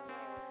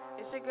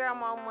 it's your girl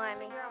Mo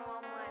Money.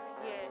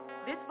 Yeah,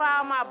 this for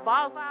all my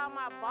boss.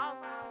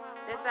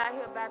 That's out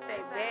here about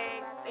their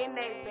bag, in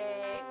their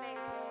bag.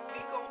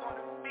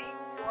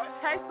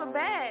 Chase the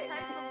bag.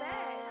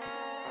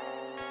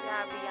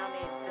 Y'all be on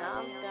that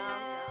dumb.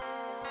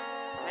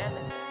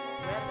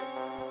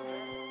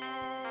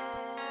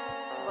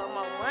 But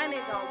my money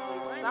gon'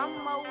 get some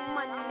more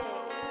money.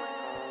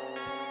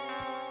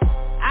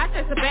 I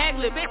chase a bag,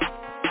 little bit.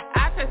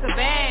 I chase a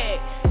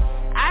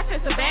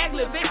bag,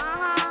 little bit.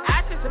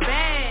 I chase a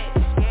bag.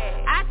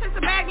 I chase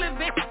a bag, little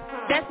bit.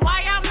 That's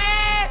why y'all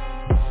mad.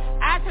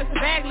 I chase a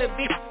bag, little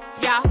bit.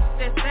 Y'all,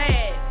 that's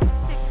sad.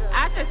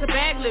 I chase a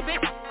bag, little bit.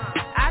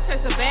 I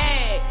chase a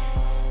bag.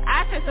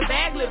 I chase a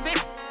bag, little bit.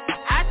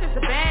 I chase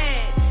a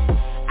bag.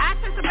 I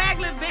chase a bag,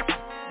 little bit.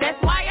 That's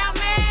why y'all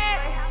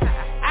mad.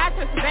 I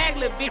chase a bag,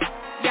 little bit.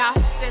 Y'all,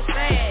 that's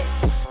sad.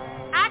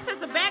 I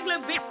chase a bag,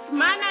 little bit.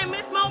 My name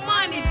is Mo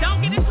Money.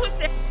 Don't get it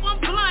twisted.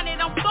 I'm blunted.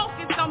 I'm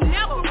focused. I'm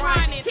never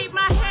running. Keep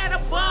my head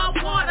above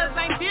waters.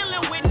 Ain't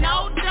dealing with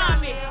no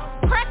dummy.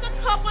 Crack a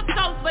couple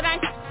toasts, but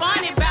ain't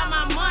funny about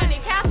my money.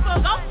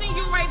 Castle ghosting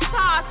you, Ray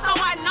Charles, so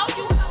I know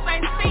you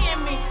ain't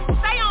seeing me.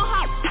 Stay on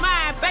her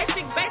mind.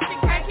 Basic,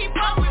 can't keep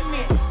up with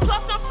me.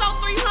 Plus I'm so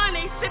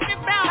 300,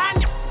 sipping about. I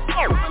know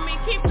for me.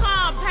 Keep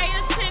calm, pay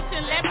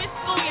attention. Let me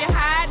school you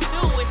how I do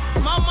it.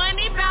 More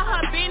money about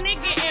her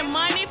business, getting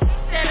money.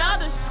 That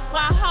other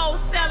while hoes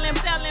selling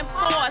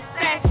for a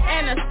sack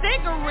and a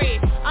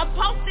cigarette. I'm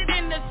posted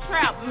in the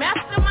trap,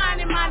 mastermind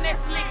in my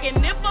next lick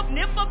and nip up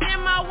in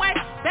my way.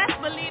 Best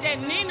believe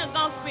that Nina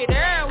gon' spit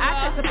everywhere.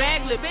 I chase a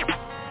bag, little bit.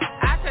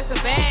 I chase a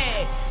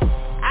bag.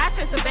 I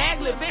chase a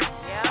bag, little bit.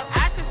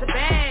 I chase a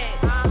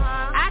bag.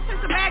 I chase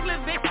a bag,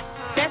 little bit.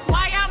 That's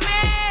why y'all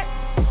mad.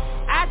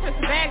 I chase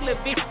a bag, little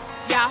bit.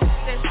 Y'all,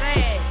 that's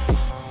sad.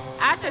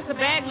 I chase a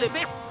bag, little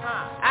bit.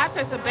 I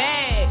chase a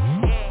bag.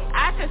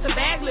 I chase a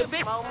bag, little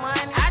bit. More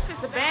money. I chase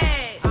a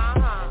bag.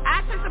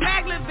 I chase a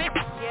bag, little bit.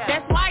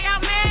 That's why y'all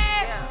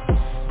mad.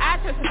 I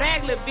chase a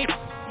bag, little bit.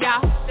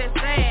 Y'all, that's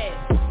sad.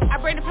 I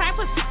bring the pain,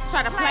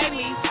 try to play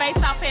me. Face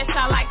off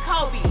headshot like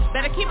Kobe.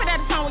 Better keep it at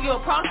the tone when you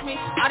approach me.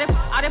 All this,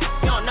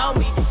 you don't know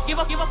me. Give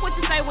up what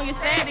you say when you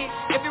said it.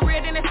 If you're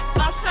real, then it's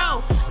off show.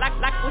 Like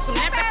with some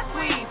never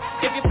squeeze.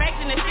 If you're fake,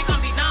 then the shit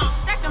gon' be down.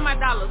 Stacking my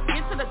dollars.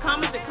 Get to the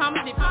comments, they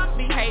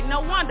be hate.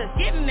 No wonder.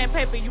 Getting that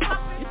paper, you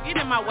get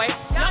in my way.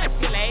 Y'all that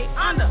feel late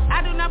under.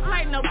 I do not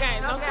play no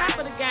games. No time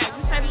for the games.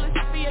 You say to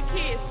listen to your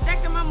kids.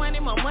 Stacking my money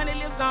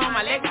lives on.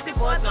 My legacy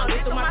boys gon'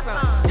 live through my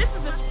son. This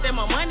is the shit that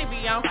my money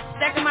be on.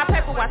 Stacking my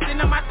paper while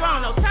sitting on my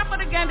throne. No time for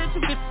the game that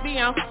you bitch be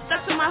on.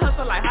 Stuck to my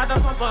hustle like hot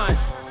dogs on bun.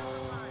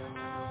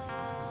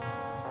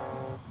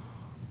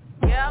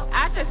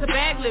 I chase a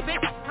bag, little bit.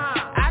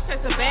 I chase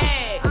a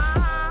bag.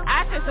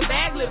 I chase a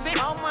bag, little bit.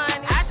 More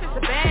money. I chase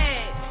a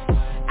bag.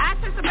 I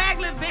chase a bag,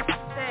 little bit.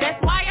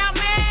 That's why y'all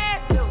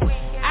mad. I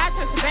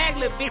chase a bag,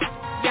 little bit.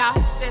 Y'all,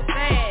 that's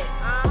sad.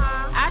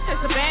 I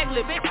chase a bag,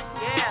 little bit.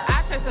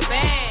 I chase a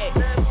bag.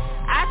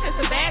 I chase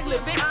a bag,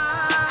 little bit.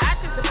 I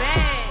chase a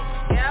bag.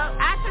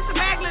 I chase a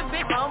bag, little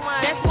bit. More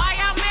money. That's why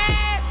y'all mad.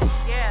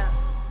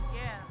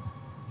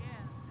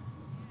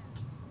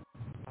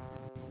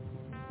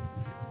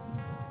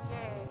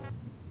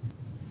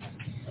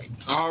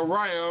 All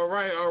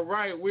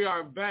right. We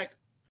are back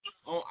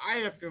on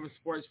IFM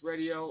Sports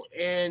Radio,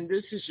 and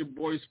this is your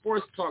boy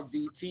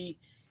SportsTalkDT,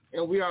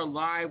 and we are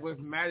live with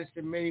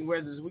Madison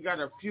Menyweathers. We got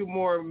a few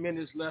more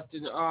minutes left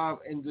in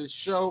the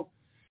show.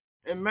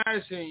 And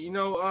Madison,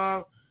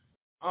 are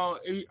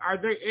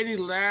there any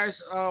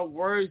last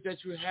words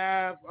that you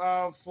have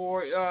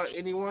for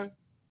anyone?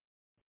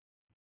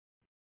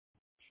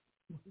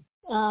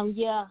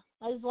 Yeah,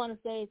 I just want to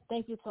say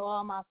thank you to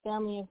all my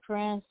family and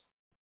friends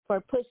for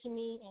pushing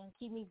me and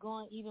keep me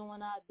going even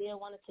when I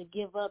wanted to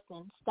give up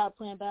and stop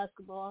playing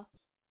basketball.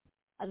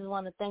 I just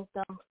want to thank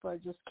them for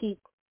just keep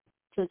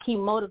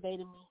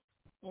motivating me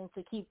and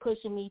to keep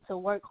pushing me to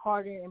work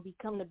harder and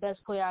become the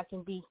best player I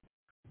can be.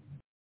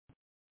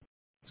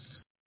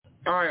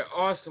 All right,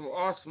 awesome.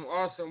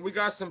 We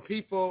got some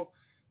people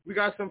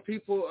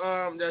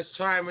that's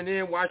chiming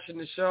in, watching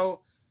the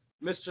show.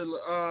 Mr.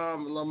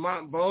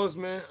 Lamont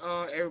Bozeman,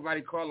 everybody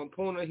call him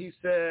Puna. He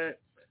said,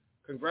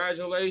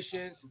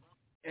 "Congratulations.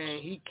 and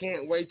he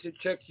can't wait to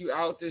check you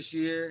out this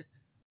year.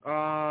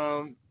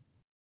 And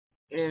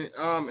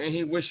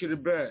he wish you the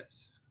best.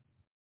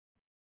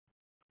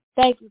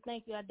 Thank you.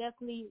 I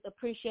definitely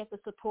appreciate the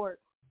support.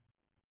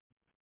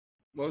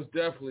 Most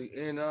definitely.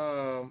 And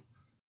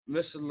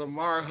Mr.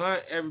 Lamar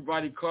Hunt,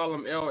 everybody call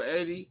him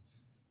L80.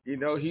 You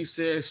know, he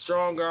says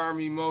strong arm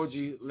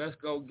emoji. Let's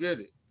go get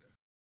it.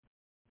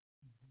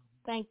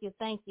 Thank you.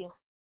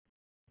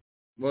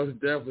 Most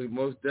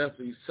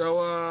definitely.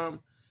 So,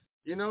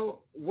 you know,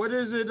 what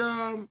is it?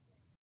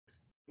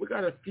 We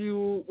got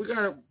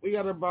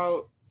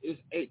about,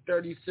 it's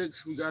 8:36.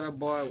 We got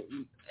about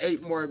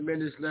 8 more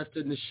minutes left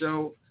in the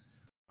show.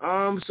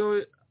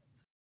 So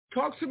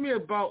talk to me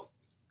about,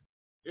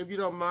 if you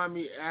don't mind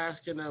me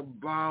asking,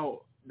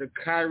 about the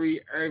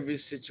Kyrie Irving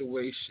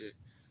situation.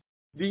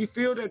 Do you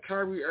feel that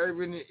Kyrie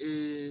Irving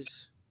is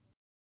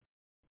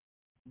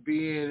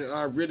being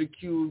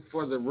ridiculed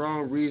for the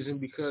wrong reason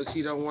because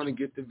he don't want to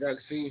get the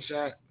vaccine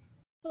shot?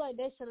 I feel like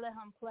they should let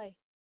him play.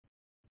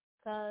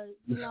 Because,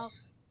 you know,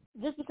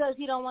 just because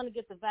he don't want to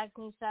get the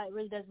vaccine shot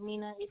really doesn't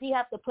mean that. If he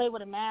has to play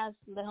with a mask,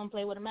 let him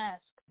play with a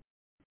mask.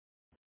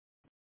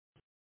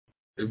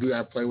 If you got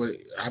to play with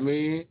it, I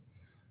mean,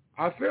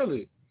 I feel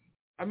it.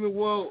 I mean,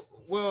 well,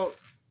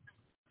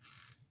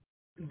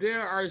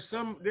 there are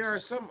some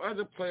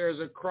other players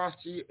across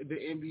the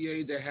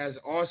NBA that has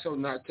also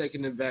not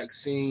taken the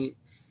vaccine,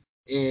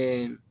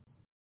 and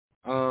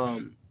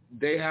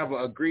they have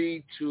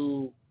agreed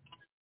to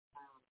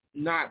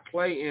not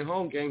play in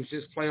home games,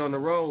 just play on the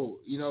road,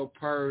 you know,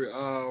 per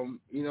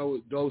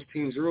those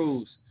teams'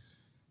 rules.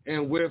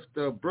 And with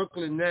the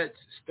Brooklyn Nets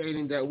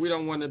stating that we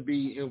don't want to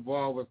be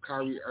involved with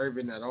Kyrie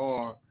Irving at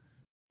all,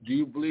 do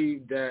you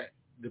believe that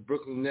the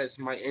Brooklyn Nets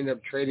might end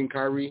up trading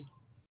Kyrie?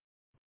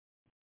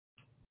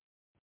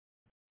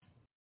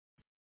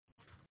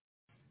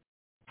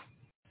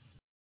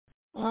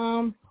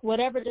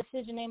 Whatever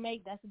decision they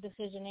make, that's the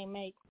decision they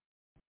make.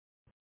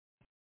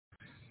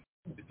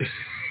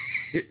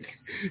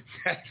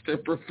 That's the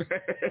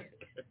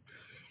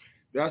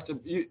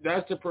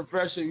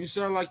profession. You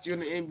sound like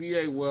you're in the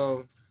NBA.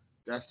 Well,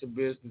 that's the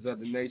business of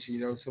the nature. You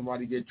know,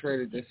 somebody get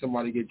traded, then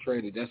somebody get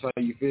traded. That's how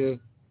you feel?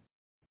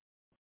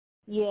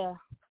 Yeah.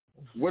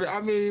 What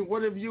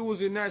if you was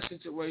in that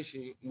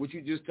situation? Would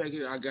you just take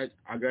it? I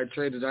got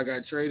traded,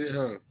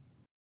 huh?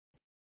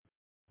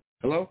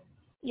 Hello?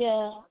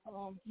 Yeah.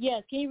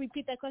 Can you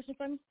repeat that question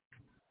for me?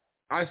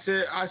 I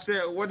said,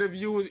 what if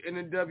you was in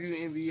the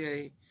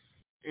WNBA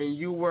and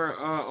you were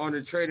on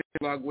the trading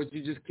block? Would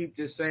you just keep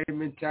the same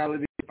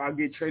mentality? If I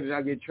get traded,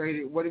 I get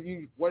traded. What if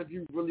you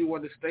really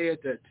want to stay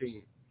at that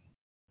team?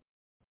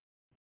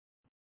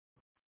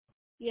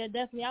 Yeah,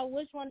 definitely. I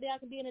wish one day I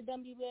could be in the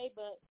WNBA,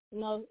 but you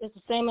know, it's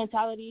the same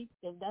mentality.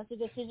 If that's the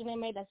decision they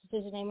make, that's the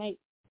decision they make.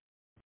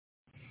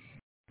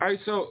 All right,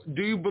 so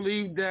do you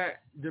believe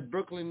that the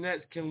Brooklyn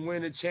Nets can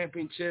win a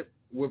championship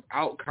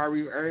without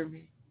Kyrie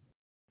Irving?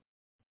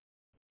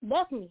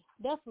 Definitely.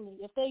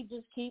 If they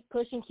just keep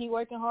pushing, keep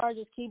working hard,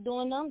 just keep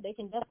doing them, they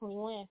can definitely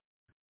win.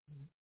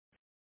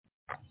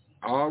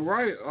 All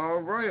right.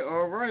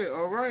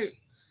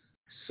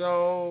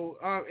 So,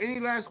 any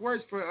last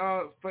words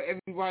for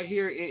everybody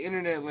here in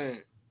Internet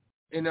Land,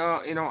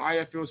 on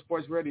IFM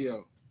Sports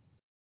Radio?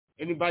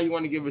 Anybody you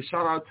want to give a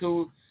shout out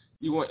to?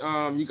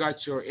 You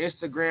got your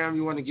Instagram.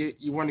 You want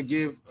to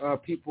give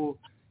people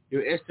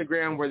your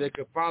Instagram where they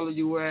can follow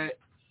you at.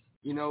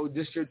 You know,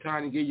 this your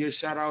time to give your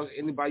shout outs.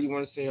 Anybody you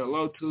want to say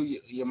hello to,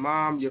 your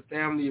mom, your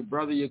family, your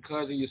brother, your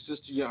cousin, your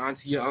sister, your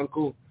auntie, your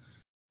uncle.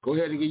 Go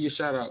ahead and give your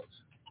shout outs.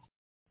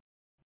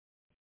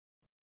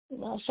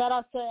 Shout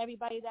out to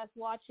everybody that's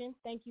watching.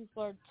 Thank you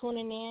for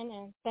tuning in,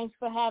 and thanks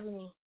for having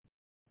me.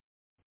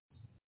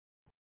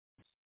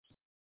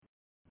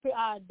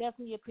 I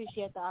definitely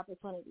appreciate the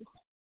opportunity.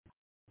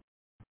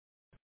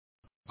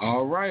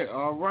 All right.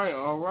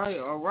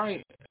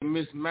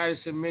 Miss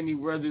Madison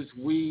Menyweathers,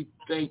 we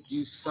thank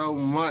you so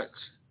much.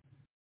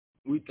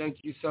 We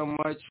thank you so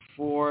much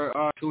for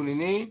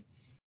tuning in,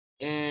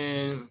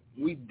 and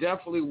we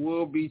definitely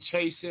will be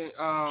chasing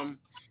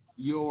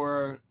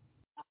your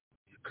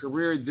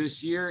career this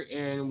year,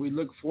 and we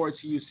look forward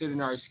to you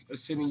sending us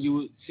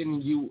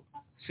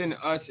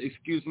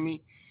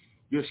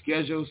your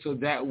schedule, so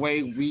that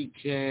way we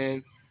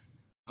can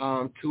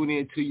tune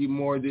in to you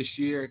more this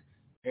year.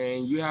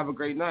 And you have a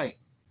great night.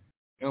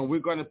 And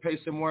we're going to pay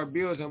some more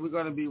bills, and we're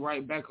going to be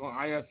right back on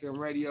IFM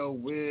Radio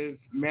with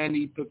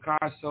Manny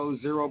Picasso,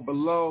 Zero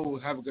Below.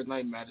 Have a good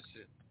night,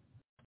 Madison.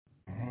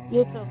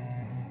 You too.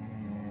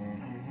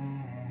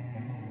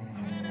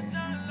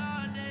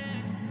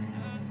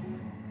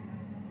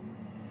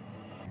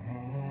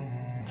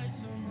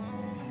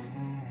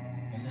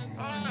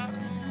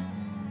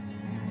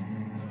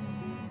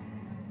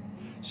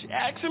 She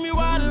asking me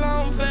why the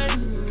long face,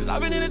 cause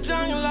I've been in the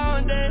jungle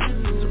all day,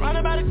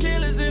 surrounded by the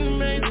killers in the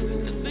maze,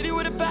 the city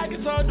with the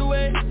pockets all the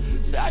way.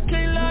 Say I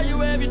can't love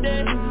you every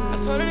day, I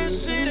told her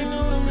this shit ain't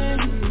new to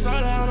me.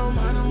 Thought I don't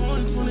mind, I'm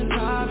on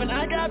 25 and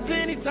I got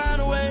plenty time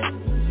to wait.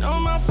 Know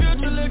my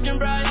future looking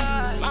bright,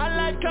 my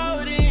life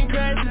codeine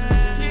crazy.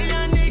 See a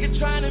young nigga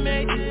trying to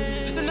make it,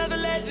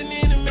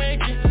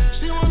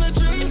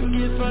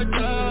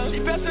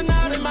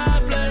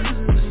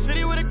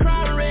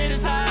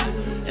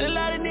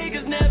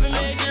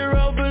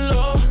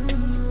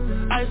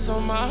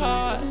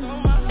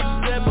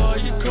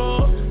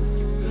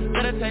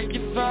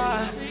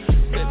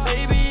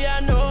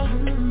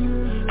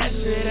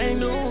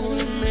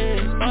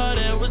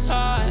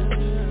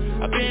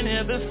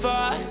 here before.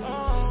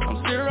 I'm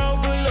zero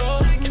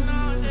below,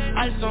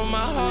 ice on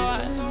my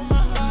heart.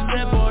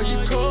 Said boy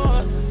you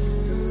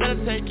cold,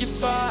 that'll take you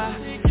far.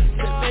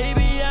 Said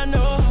baby I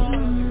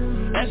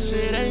know, that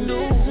shit ain't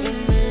new to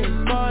me.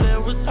 Boy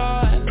that was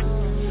hard,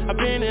 I've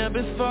been here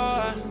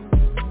before.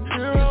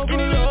 Zero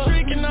below,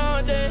 drinking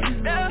all day,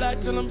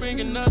 like till I'm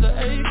bringing another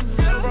 8.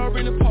 I'll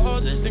bring the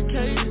pause just in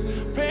case.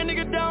 Pray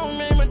nigga don't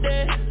make my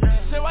day.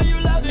 Say why you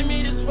loving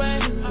me this way?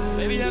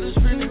 Baby I just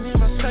really in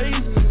my face,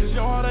 cause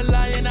your heart a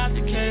lying out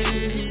the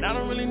cage. I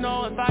don't really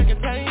know if I can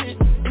take it.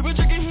 We been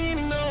drinking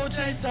Henny, no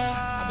chaser.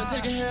 I've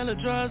been taking hella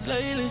drugs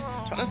lately,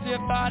 tryna see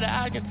if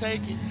I can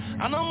take it.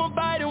 I know I'ma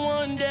bite it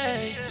one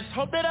day, just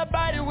hope that I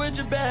bite it with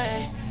your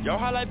babe. Your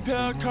heart like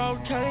pure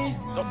cocaine,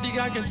 don't think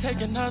I can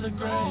take another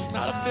grade.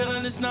 Not a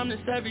feeling, it's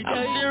numbness every day.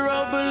 I'm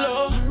zero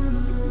below,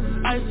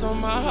 ice on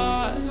my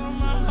heart.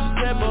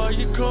 Said boy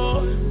you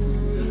cold,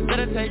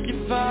 better take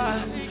you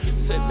far.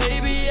 Said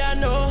baby I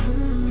know,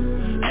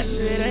 that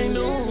shit ain't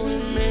new to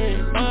me.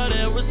 But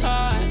it was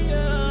hard,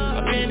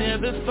 I've been here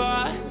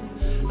before.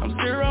 I'm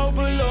zero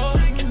below,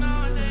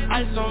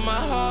 ice on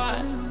my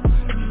heart.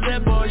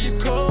 Said boy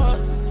you cold,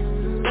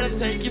 better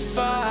take you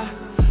far.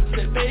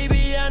 Said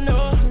baby I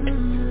know,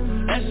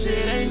 that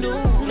shit ain't new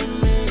to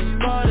me.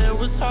 But it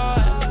was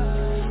hard,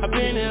 I've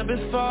been here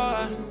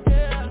before.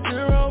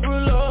 Zero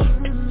below.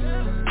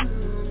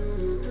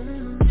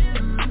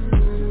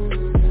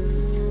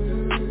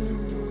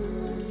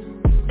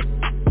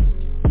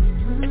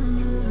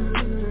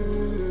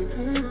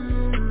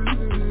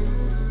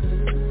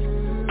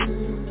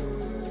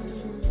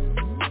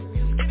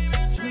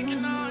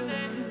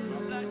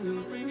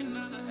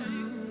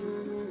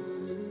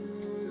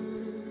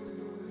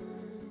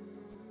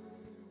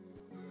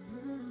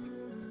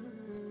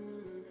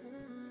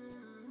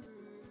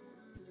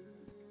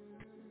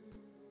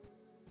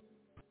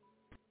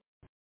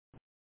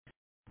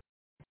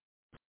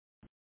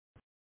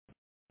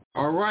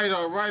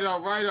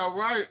 All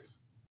right.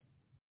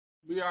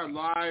 We are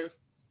live.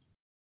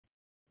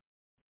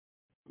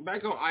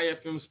 Back on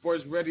IFM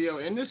Sports Radio,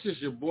 and this is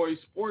your boy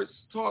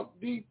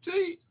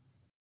SportsTalkDT.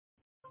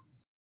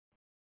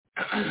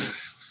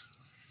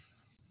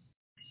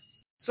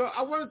 So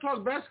I want to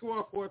talk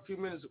basketball for a few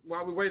minutes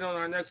while we wait on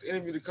our next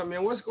interview to come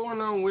in. What's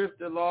going on with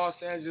the Los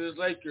Angeles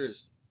Lakers?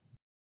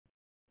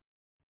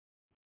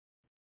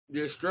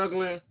 They're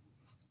struggling.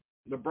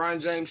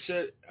 LeBron James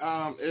shit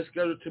is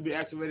scheduled to be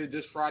activated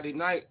this Friday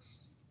night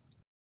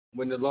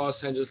when the Los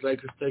Angeles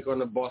Lakers take on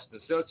the Boston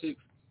Celtics.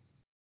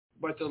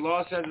 But the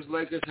Los Angeles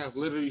Lakers have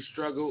literally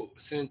struggled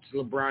since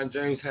LeBron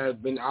James has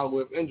been out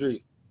with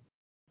injury.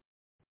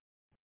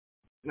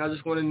 And I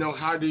just want to know,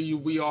 how do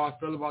we all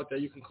feel about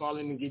that? You can call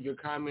in and give your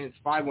comments,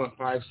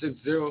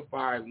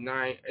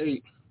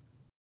 515-605-9898.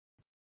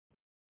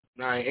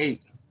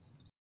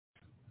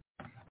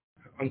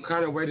 I'm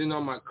kind of waiting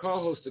on my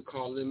co-host to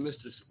call in,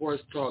 Mr.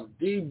 Sports Talk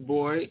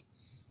D-Boy.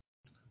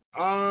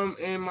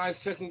 And my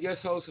second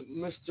guest host,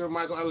 Mr.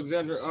 Michael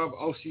Alexander of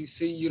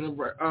OCC,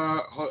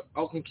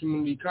 Oakland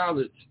Community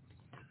College.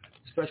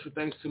 Special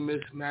thanks to Miss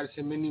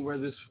Madison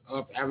Menyweathers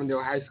of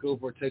Avondale High School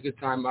for taking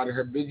time out of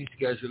her busy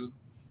schedule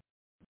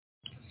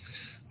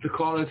to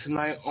call in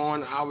tonight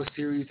on our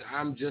series,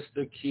 I'm Just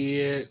a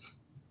Kid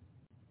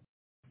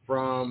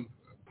from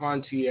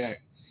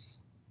Pontiac.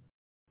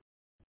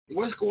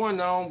 What's going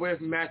on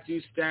with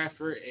Matthew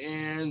Stafford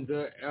and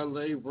the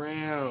LA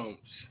Rams?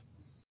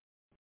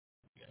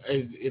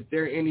 If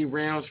there are any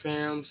Rams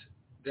fans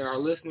that are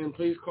listening,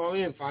 please call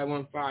in,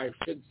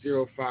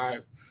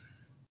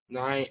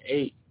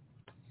 515-605-9898.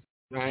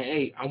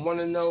 I want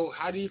to know,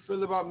 how do you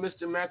feel about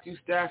Mr. Matthew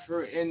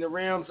Stafford and the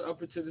Rams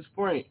up until this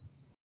point?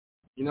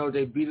 You know,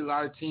 they beat a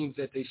lot of teams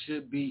that they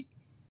should beat,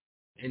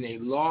 and they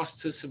lost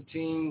to some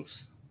teams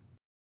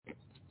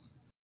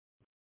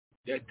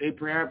that they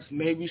perhaps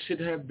maybe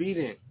should have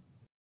beaten.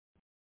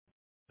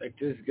 Like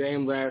this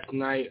game last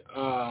night,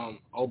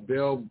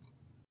 Odell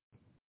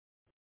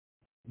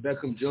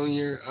Beckham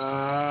Jr.,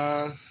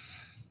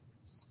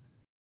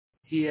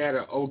 he had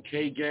an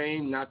okay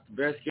game, not the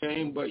best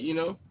game, but, you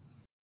know,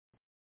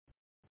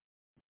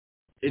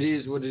 it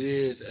is what it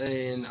is.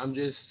 And I'm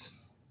just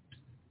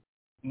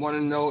want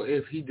to know,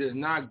 if he does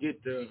not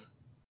get the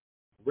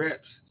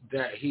reps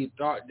that he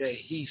thought that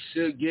he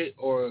should get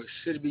or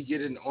should be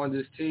getting on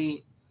this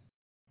team,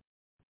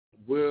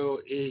 will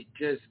it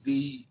just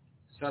be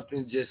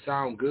something just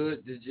sound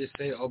good to just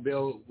say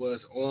Odell was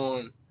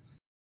on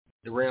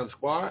the Rams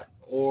squad,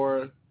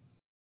 or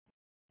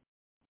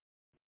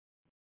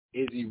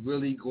is he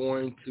really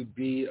going to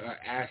be an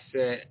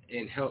asset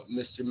and help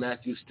Mr.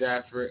 Matthew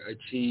Stafford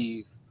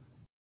achieve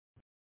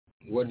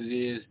what it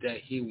is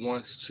that he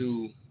wants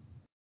to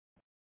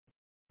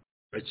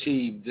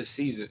achieve this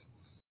season?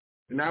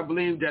 And I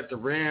believe that the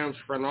Rams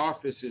front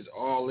office is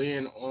all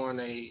in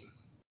on a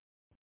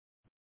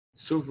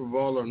Super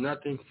Bowl or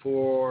nothing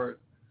for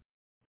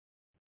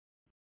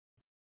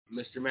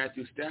Mr.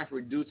 Matthew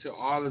Stafford due to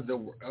all of the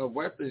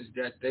weapons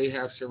that they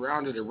have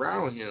surrounded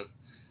around him.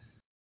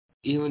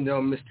 Even though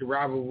Mr.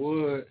 Robert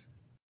Wood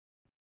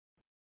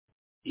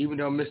even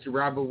though Mr.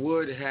 Robert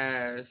Wood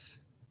has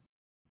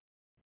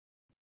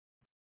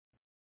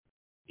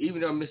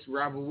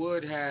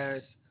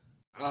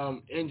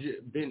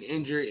been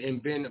injured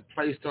and been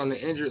placed on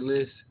the injured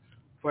list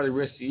for the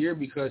rest of the year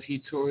because he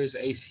tore his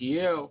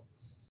ACL,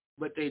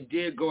 but they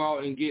did go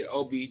out and get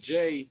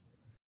OBJ.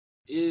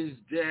 Is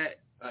that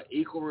an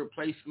equal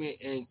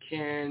replacement, and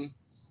can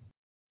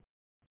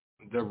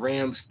the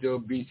Rams still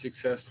be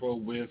successful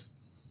with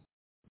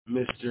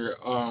Mr.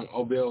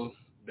 Odell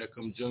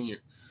Beckham Jr.?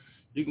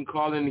 You can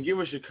call in and give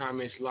us your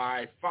comments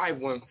live,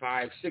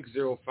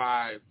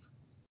 515-605-9898.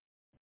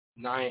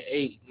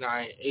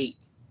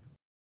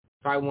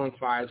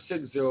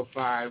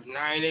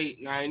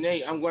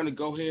 515-605-9898. I'm going to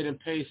go ahead and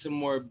pay some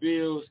more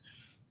bills.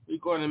 We're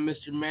going to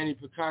Mr. Manny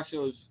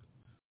Picasso's.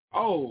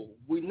 Oh,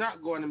 we're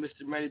not going to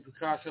Mr. Manny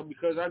Picasso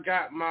because I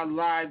got my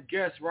live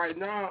guest right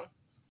now.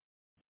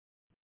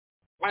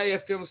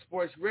 IFM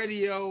Sports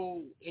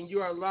Radio, and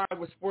you are live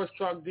with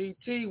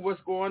SportsTalkDT.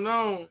 What's going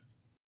on?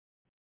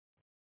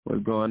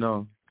 What's going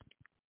on?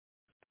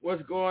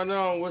 What's going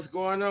on? What's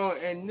going on?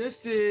 And this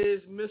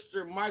is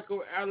Mr.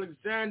 Michael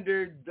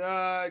Alexander,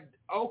 the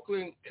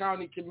Oakland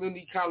County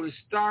Community College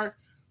star.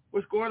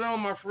 What's going on,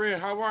 my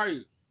friend? How are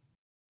you?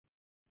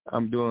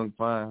 I'm doing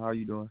fine. How are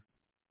you doing?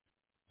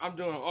 I'm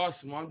doing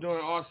awesome,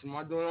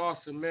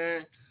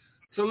 man.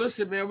 So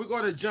listen, man, we're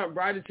going to jump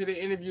right into the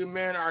interview,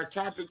 man. Our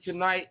topic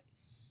tonight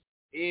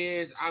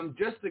is I'm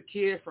just a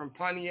kid from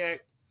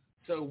Pontiac.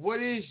 So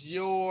what is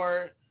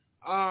your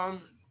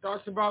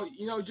thoughts about,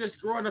 just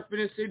growing up in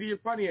the city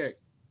of Pontiac?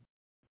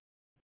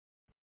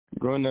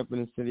 Growing up in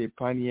the city of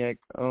Pontiac,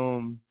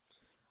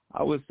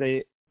 I would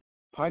say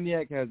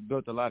Pontiac has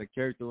built a lot of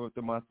character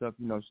within myself,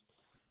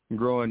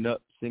 growing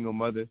up, single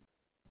mother,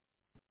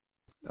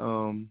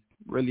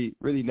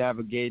 really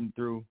navigating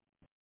through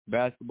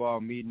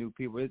basketball, meeting new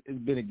people. It's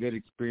been a good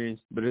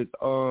experience, but it's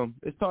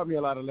taught me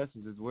a lot of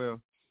lessons as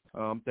well.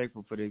 I'm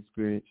thankful for the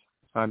experience,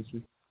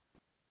 honestly.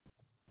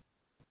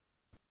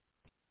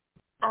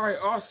 All right,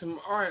 awesome.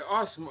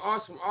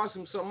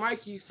 So,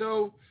 Mikey,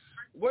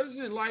 what is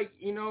it like?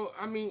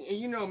 I mean, and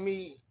you know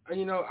me.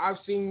 I've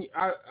seen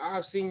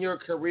your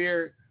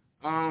career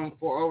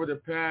for over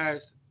the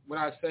past, what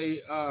I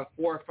say, 4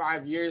 or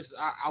 5 years.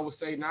 I would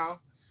say now,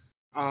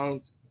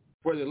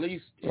 for the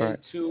least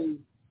into,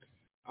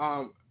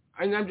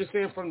 and I'm just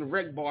saying from the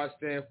rec ball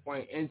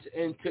standpoint, and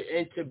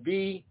to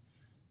be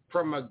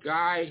from a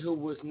guy who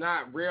was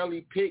not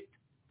rarely picked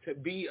to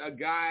be a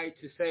guy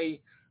to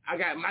say, I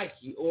got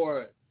Mikey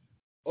or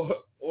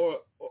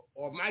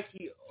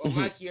Mikey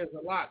is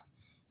a lock.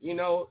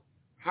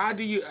 How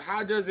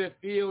does it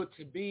feel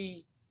to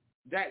be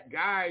that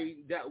guy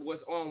that was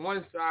on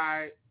one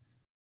side,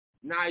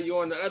 now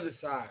you're on the other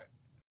side?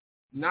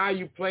 Now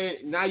you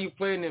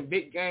playing in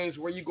big games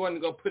where you're going to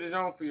go put it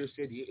on for your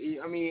city.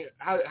 I mean,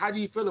 how do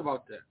you feel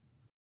about that?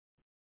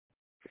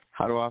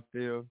 How do I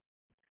feel?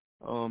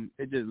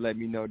 It just let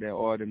me know that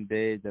all them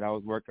days that I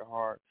was working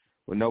hard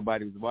when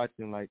nobody was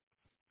watching, like,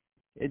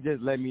 it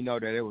just let me know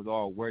that it was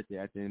all worth it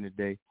at the end of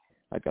the day.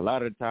 Like, a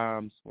lot of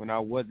times when I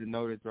wasn't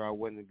noticed or I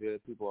wasn't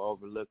good, people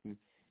overlooked me.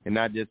 And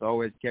I just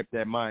always kept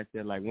that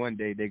mindset, like, one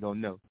day they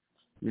going to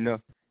know,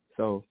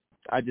 So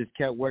I just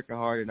kept working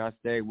hard and I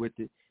stayed with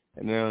it.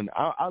 And then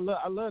I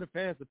love the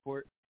fan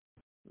support.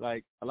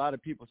 Like, a lot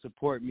of people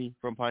support me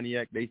from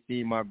Pontiac. They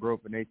see my growth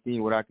and they see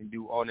what I can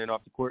do on and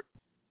off the court.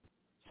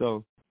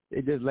 So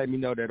it just let me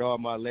know that all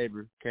my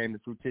labor came to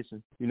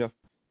fruition,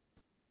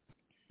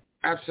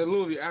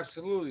 Absolutely.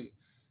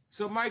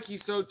 So, Mikey,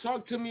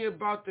 talk to me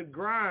about the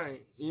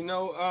grind.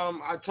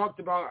 I talked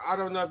about, I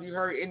don't know if you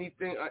heard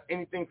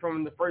anything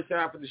from the first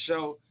half of the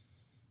show,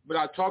 but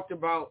I talked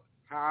about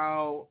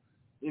how,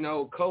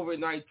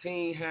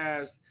 COVID-19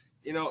 has,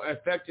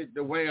 affected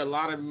the way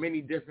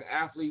many different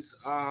athletes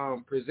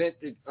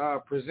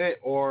present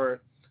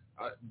or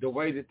the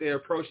way that they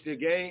approach the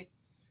game.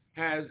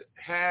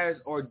 Has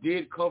or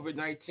did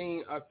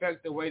COVID-19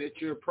 affect the way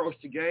that you approach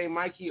the game,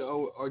 Mikey,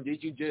 or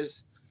did you just,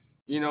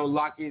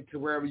 lock into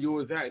wherever you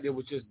was at? It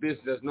was just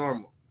business as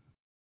normal.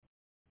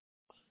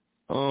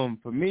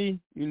 For me,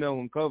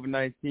 when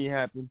COVID-19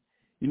 happened,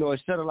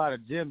 it shut a lot of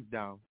gyms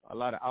down, a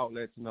lot of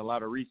outlets and a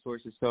lot of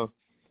resources. So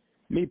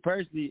me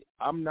personally,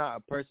 I'm not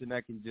a person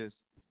that can just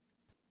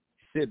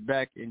sit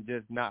back and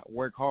just not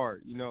work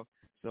hard,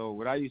 So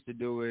what I used to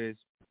do is,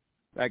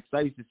 like,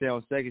 I used to stay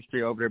on 2nd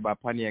Street over there by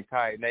Pontiac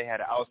High, and they had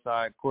an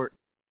outside court,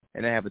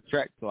 and they have a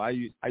track. So I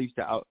used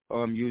to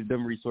use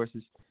them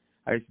resources.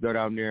 I used to go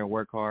down there and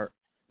work hard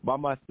by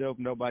myself,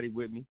 nobody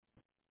with me.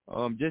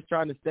 Just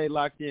trying to stay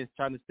locked in,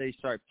 trying to stay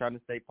sharp, trying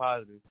to stay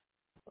positive.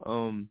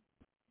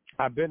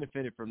 I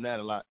benefited from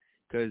that a lot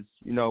because,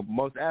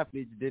 most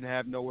athletes didn't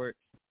have nowhere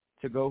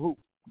to go hoop,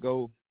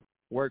 go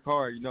work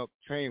hard,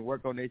 train,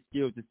 work on their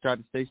skills, just try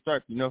to stay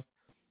sharp,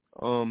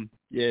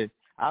 Yeah.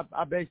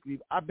 I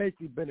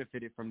basically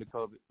benefited from the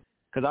COVID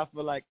because I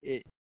feel like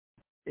it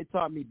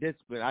taught me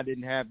discipline. I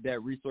didn't have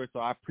that resource, so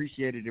I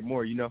appreciated it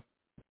more,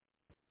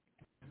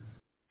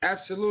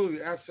 Absolutely.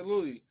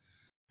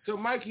 So,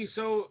 Mikey,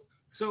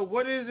 So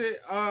what is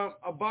it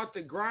about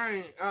the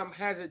grind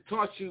has it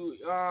taught you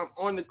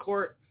on the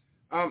court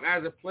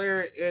as a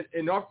player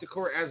and off the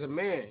court as a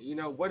man? You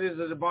know, what is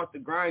it about the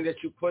grind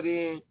that you put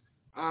in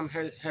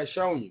has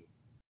shown you?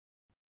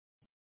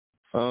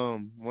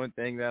 One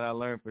thing that I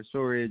learned for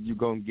sure is you're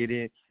going to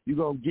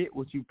get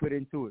what you put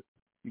into it.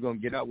 You're going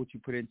to get out what you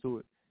put into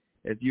it.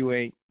 If you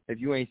ain't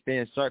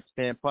staying sharp,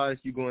 staying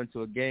polished, you go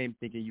into a game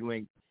thinking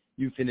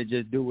you finna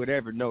just do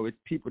whatever. No, it's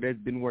people that's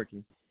been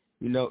working.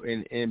 You know,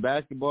 in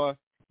basketball,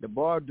 the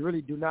ball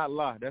really do not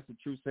lie. That's a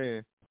true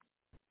saying.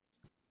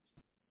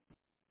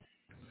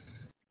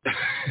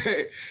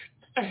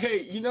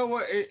 Hey, you know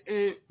what?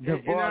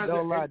 The ball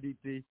don't lie,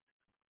 DT.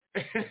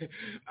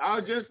 I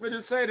was just going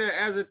to say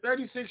that as a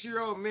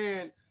 36-year-old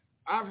man,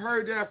 I've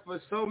heard that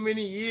for so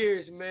many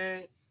years,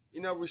 man.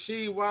 You know,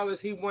 Rasheed Wallace,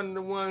 he one of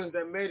the ones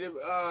that made it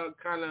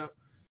kind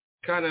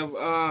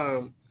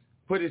of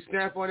put his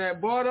stamp on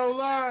that. Ball don't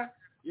lie.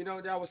 You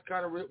know, that was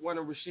kind of one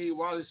of Rasheed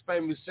Wallace's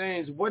famous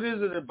sayings. What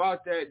is it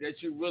about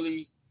that you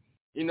really,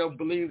 you know,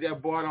 believe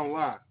that ball don't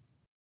lie?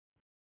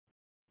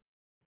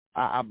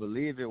 I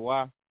believe it.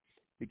 Why?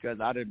 Because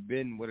I'd have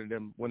been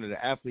one of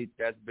the athletes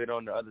that's been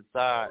on the other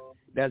side,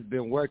 that's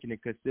been working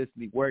and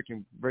consistently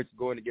working versus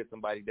going to get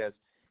somebody that's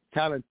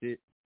talented,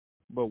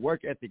 but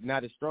work ethic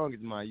not as strong as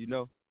mine, you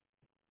know?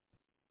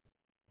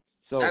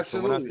 So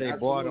when I say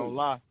ball don't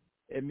lie,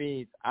 it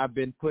means I've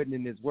been putting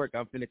in this work.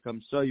 I'm finna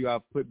come show you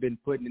been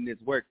putting in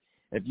this work.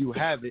 If you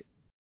have it,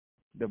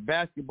 the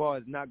basketball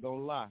is not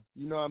going to lie.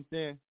 You know what I'm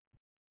saying?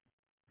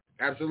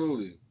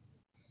 Absolutely.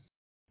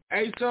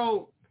 Hey,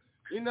 so,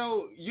 you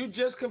know, you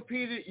just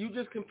competed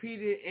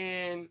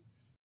in,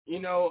 you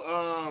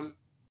know,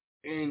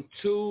 in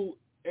two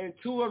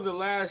of the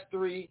last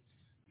 3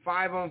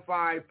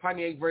 5-on-5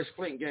 Pontiac versus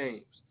Flint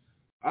games.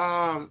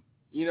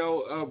 You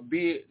know,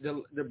 be it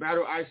the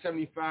Battle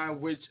I-75,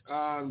 which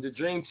the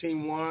Dream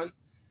Team won,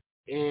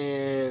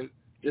 and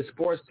the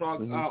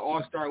SportsTalk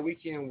All-Star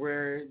Weekend,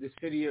 where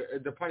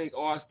the Pontiac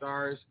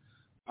All-Stars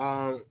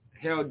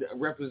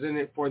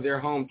represented for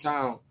their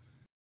hometown.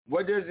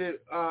 What does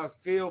it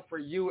feel for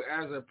you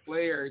as a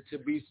player to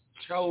be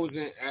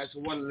chosen as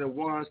one of the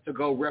ones to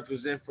go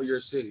represent for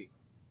your city?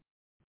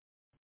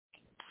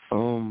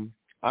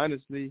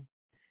 Honestly,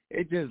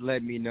 it just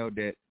let me know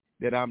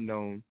that I'm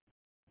known.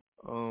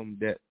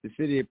 That the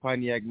city of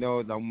Pontiac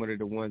knows I'm one of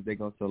the ones they're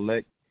going to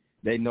select.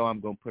 They know I'm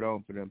going to put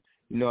on for them.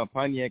 You know,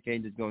 Pontiac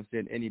ain't just going to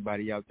send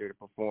anybody out there to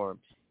perform,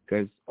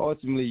 because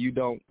ultimately you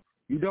don't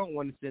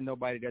want to send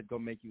nobody that's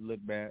going to make you look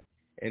bad.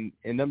 And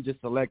them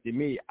just selecting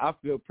me, I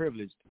feel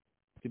privileged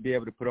to be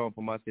able to put on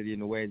for my city in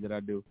the ways that I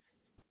do,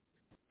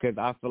 because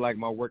I feel like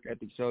my work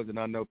ethic shows, and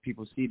I know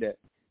people see that.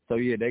 So,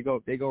 yeah, they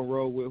go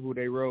roll with who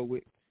they roll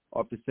with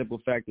off the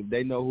simple fact that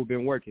they know who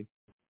been working.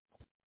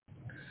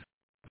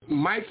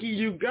 Mikey,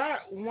 you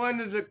got one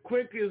of the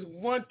quickest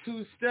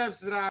 1-2 steps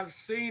that I've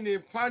seen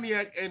in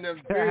Pontiac in a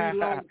very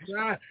long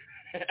time.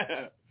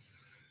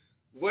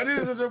 What is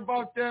it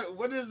about that?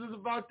 What is it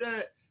about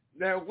that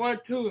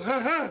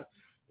 1-2?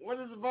 What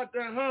is it about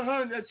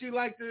that that you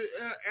like to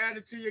add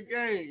it to your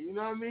game? You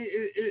know what I mean?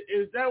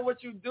 Is that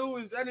what you do?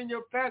 Is that in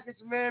your package,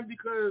 man?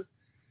 Because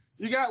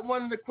you got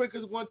one of the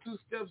quickest 1-2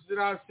 steps that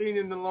I've seen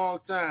in a long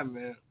time,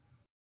 man.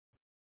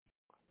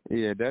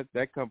 Yeah,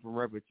 that comes from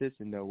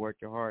repetition, though,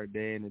 working hard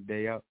day in and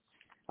day out.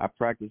 I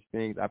practice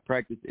things. I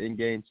practice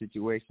in-game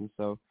situations,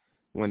 so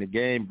when the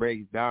game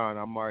breaks down,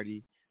 I'm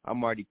already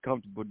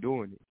comfortable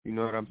doing it. You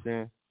know what I'm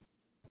saying?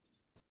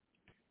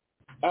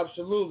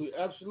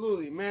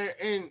 Absolutely, man.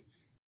 And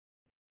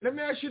let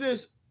me ask you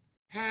this: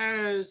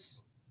 has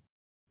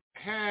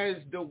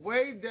the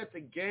way that the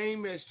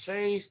game has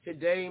changed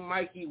today,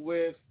 Mikey,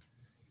 with,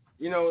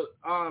 you know,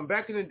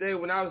 back in the day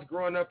when I was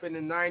growing up in the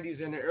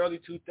 90s and the early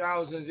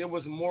 2000s, it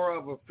was more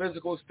of a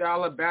physical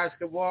style of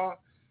basketball.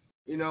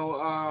 You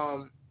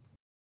know,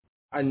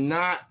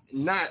 not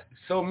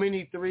so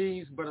many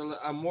threes, but a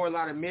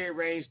lot of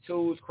mid-range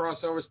twos,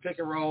 crossovers, pick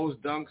and rolls,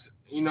 dunks.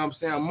 You know what I'm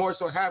saying? More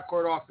so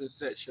half-court offense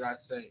set, should I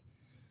say.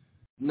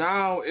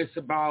 Now it's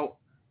about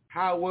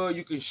how well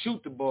you can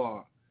shoot the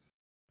ball.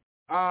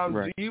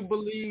 Right. Do you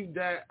believe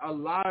that a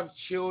lot of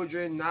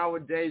children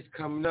nowadays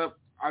coming up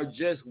are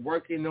just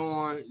working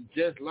on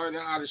just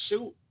learning how to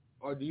shoot?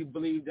 Or do you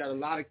believe that a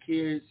lot of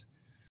kids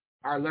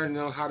are learning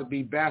on how to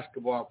be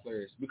basketball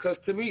players? Because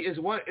to me, it's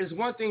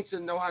one thing to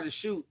know how to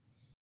shoot.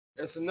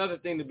 It's another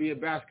thing to be a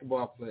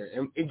basketball player.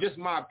 And it's just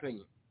my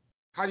opinion.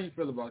 How do you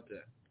feel about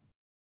that?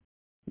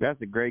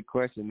 That's a great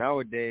question.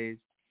 Nowadays,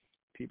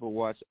 people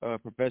watch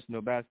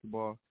professional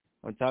basketball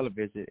on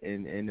television,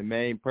 and the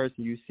main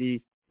person you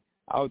see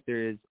out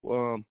there is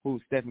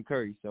who's Stephen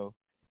Curry. So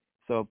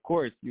of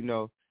course, you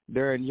know,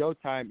 during your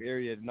time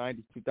area, the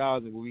 90s,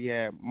 2000s, where we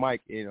had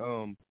Mike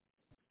and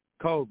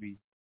Kobe,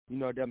 you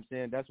know what I'm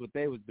saying? That's what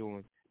they was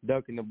doing,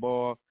 dunking the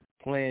ball,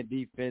 playing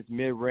defense,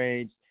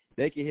 mid-range.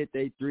 They can hit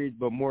their threes,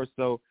 but more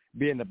so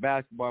being a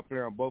basketball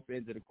player on both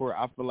ends of the court.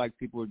 I feel like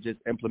people are just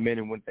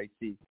implementing what they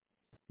see.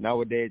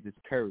 Nowadays, it's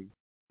Curry.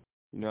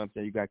 You know what I'm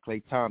saying? You got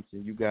Klay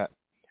Thompson. You got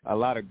a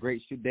lot of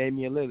great shoot,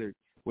 Damian Lillard.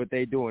 what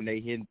they doing. They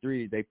hitting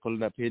threes. They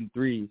pulling up hitting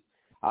threes.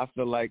 I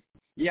feel like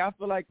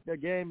the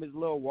game is a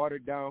little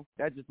watered down.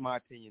 That's just my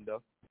opinion,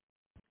 though.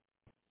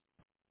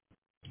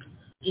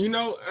 You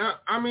know,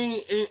 I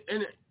mean,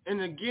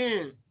 and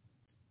again,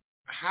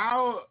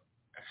 how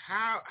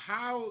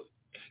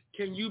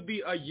can you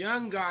be a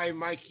young guy,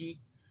 Mikey,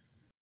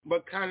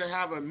 but kind of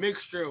have a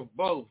mixture of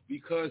both?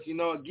 Because, you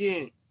know,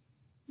 again,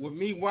 with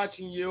me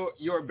watching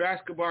your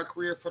basketball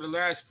career for the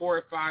last 4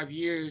 or 5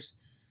 years,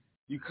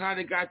 you kind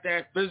of got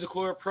that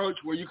physical approach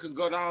where you can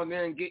go down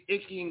there and get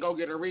icky and go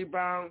get a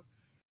rebound,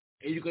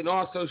 and you can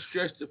also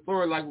stretch the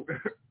floor like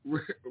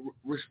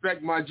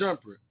respect my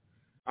jumper.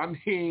 I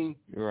mean,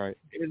 right?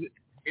 Is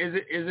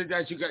it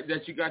that you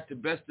got the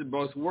best of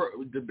both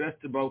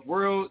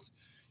worlds?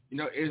 You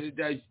know, is it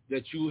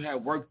that you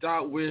have worked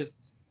out with,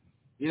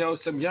 you know,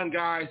 some young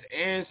guys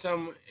and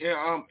some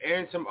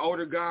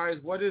older guys?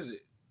 What is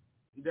it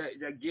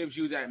that gives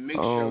you that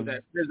mixture of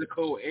that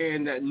physical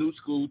and that new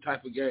school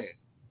type of game?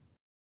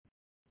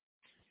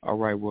 All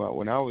right. Well,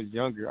 when I was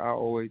younger, I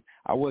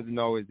wasn't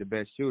always the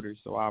best shooter,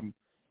 so I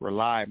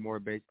relied more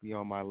basically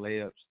on my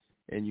layups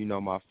and, you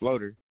know, my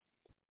floater.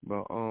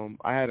 But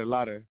I had a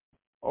lot of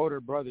older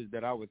brothers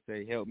that I would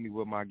say helped me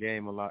with my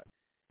game a lot.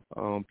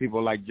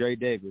 People like Dre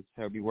Davis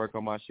helped me work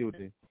on my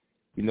shooting.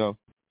 You know,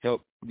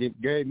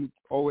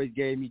 always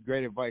gave me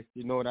great advice.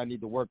 You know what I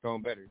need to work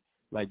on better.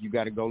 Like, you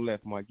got to go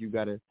left, Mike. You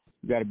got to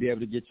be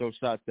able to get your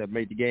shots that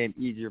make the game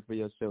easier for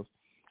yourself.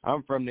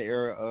 I'm from the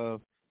era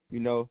of,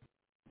 you know,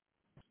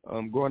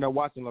 growing up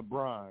watching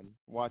LeBron,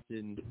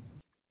 watching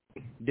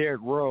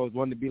Derrick Rose,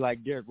 wanted to be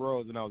like Derrick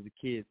Rose when I was a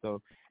kid. So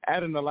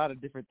adding a lot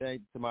of different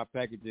things to my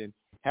package and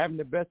having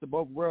the best of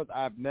both worlds,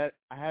 I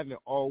haven't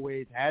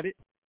always had it,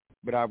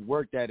 but I've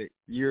worked at it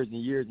years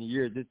and years and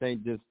years. This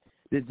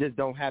just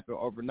don't happen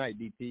overnight,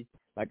 DT.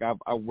 Like,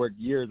 I've worked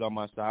years on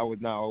my shot. I was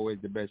not always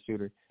the best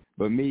shooter.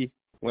 But me,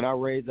 when I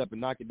raise up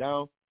and knock it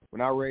down,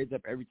 when I raise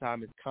up, every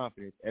time it's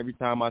confidence. Every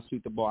time I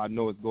shoot the ball, I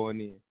know it's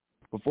going in.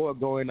 Before it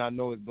go in, I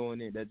know it's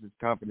going in. That's just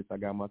confidence I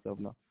got myself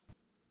now.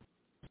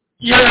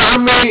 Yeah, I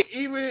mean,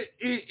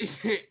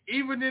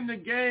 even in the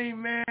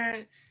game, man,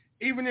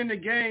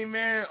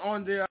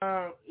 on the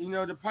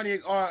the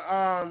Pontiac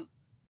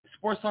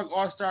SportsTalk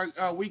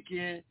All-Star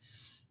weekend,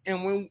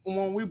 and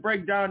when we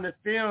break down the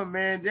film,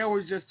 man, there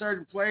was just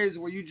certain plays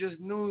where you just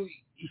knew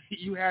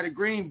you had a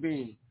green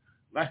bean,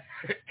 like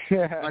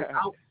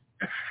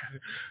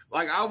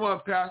I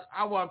wasn't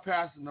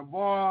passing the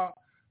ball.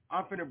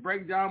 I'm finna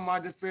break down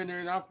my defender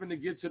and I'm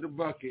finna get to the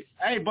bucket.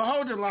 Hey, but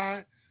hold the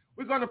line.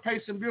 We're going to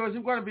pay some bills.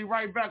 We're going to be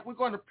right back. We're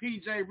going to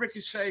PJ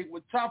Ricochet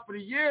with Top of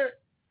the Year.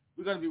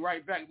 We're going to be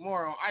right back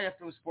more on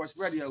IFM Sports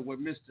Radio with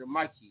Mr.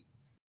 Mikey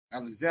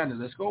Alexander.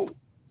 Let's go.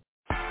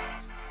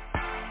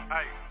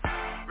 Hey,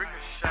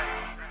 Ricochet.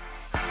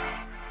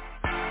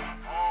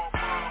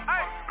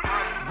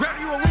 Grab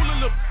you a ruler,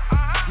 look.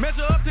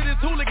 Measure up to this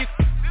hooligan.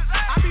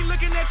 I be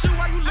looking at you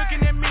while you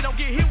looking at me. Don't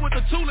get hit with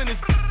the tool in this.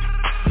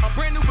 A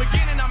brand new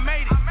beginning, I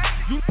made it.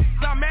 You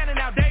I'm mad and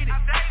outdated.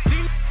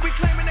 These we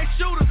claiming they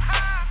shooters.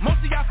 Most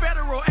of y'all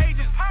federal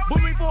agents.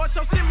 Book me for a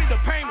show, send me the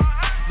payment.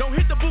 Don't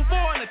hit the booth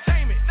for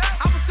entertainment.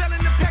 I was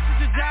selling the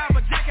package of job,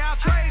 but jack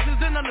out trades is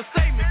an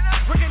understatement.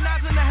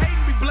 Recognizing the hate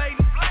and be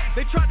blatant.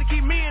 They tried to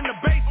keep me in the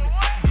basement.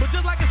 But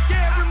just like a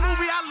scary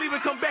movie, I leave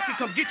and come back and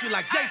come get you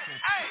like Jason.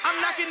 I'm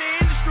knocking the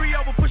industry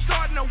over, push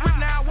starting a whip,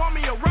 now I want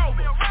me a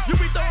rover. You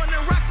be throwing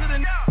them rocks to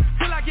the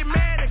till I get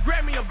mad and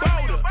grab me a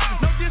boulder.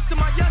 No diss to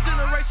my young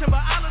generation,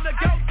 but all of the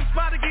ghosts is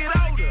about to get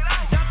older.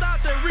 Y'all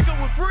thought that Rico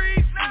would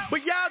freeze,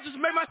 but y'all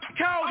just made my shit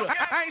colder.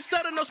 I ain't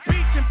stuttering no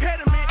speech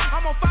impediment.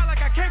 I'm on fire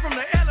like I came from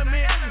the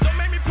element. Don't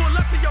make me pull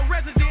up to your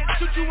residence,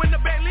 shoot you in the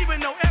back,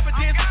 leaving no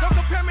evidence. Don't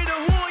compare me to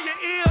who in your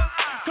ear,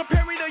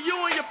 compare me to you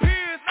and your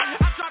peers.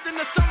 I dropped in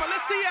the summer,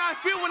 let's see how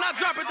I feel when I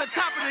drop at the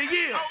top of the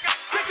year.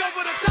 Take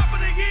over the top of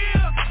the year,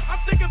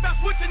 I'm thinking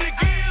about switching the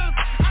gears.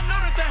 I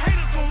know that the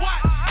haters will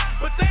watch,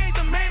 but they ain't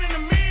the man in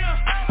the mirror.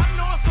 I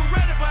know I'm so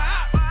ready for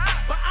out,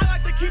 but I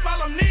like to keep all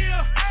them near.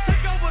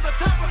 Take over the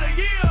top of the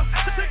year,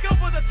 take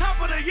over the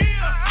top of the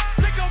year,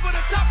 take over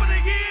the top of the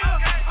year.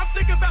 I'm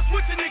thinking about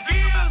switching the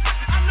gears.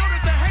 I know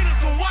that the haters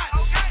will watch,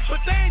 but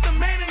they ain't the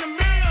man in the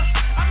mirror.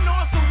 I know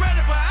I'm so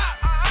ready for out,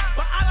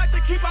 but I like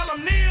to keep all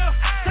them near.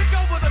 Take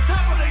over the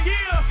top of the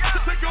year,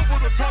 take over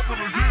the top of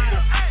the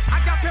year. I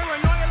got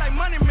paranoia like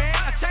money, man.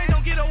 A chain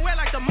don't get away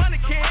like the money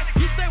can.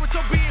 You stay with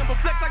your being, but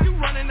flex like you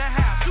running the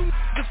house. You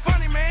just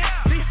funny, man.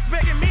 These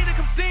begging me to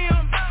come see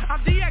him.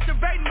 I'm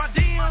deactivating my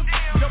DMs.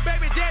 Your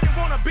baby daddy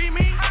wanna be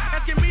me,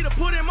 asking me to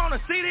put him on a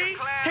CD.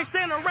 Can't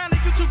stand around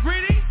if you too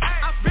greedy.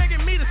 I'm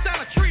begging me to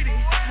sign a treaty.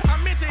 I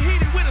meant to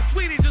hit it with a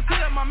sweetie. Just hit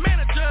up my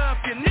manager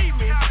if you need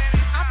me.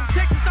 I'm from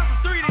Texas, I'm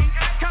from 3D.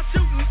 Caught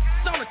shooting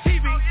on the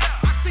TV.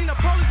 I seen the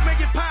police make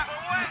it pop.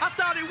 I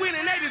thought he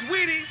winning, they just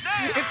witty.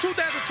 In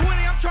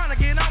 2020, I'm trying to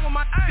get on with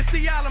my to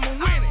see all of them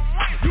winning.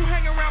 You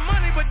hang around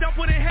money, but don't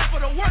put in half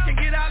of the work and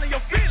get all of your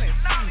feelings.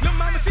 Your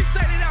mama, she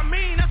say that I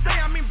say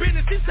I mean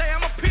business, she say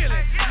I'm appealing.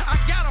 I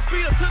got her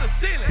feet up to the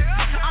ceiling.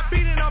 I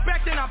beat in her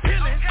back, then I'm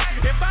peeling.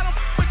 If I don't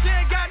put you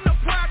ain't got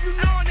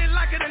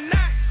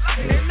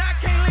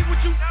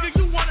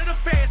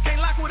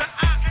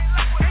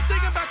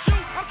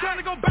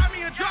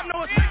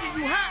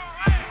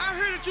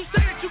that you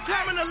say that you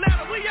climbing the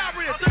ladder, we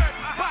already third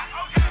spot.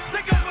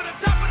 Take over the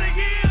top of the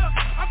year.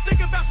 I'm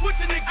thinking about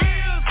switching the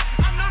gears.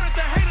 I know that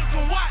the haters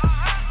will watch,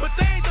 but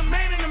they ain't the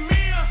man in the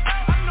mirror.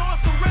 I know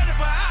I'm so ready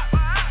for out,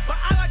 but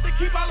I like to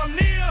keep all them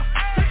near.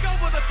 Take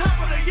over the top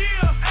of the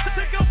year.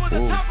 Take over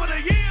the top of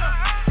the year.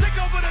 Take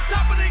over the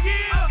top of the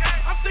year.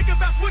 I'm thinking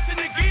about switching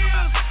the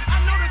gears. I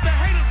know that the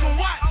haters will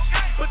watch,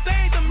 but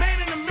they ain't the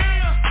man in the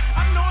mirror.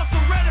 I know I'm so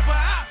ready for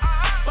out,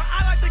 but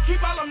I like to keep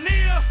all them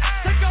near.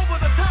 Take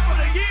over the top of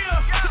the year.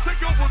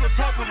 Take over the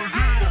top of the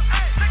year.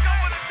 Take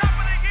over the top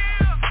of the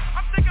year.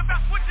 I'm thinking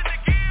about switching the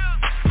gears.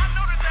 I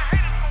know that the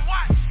haters will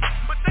watch,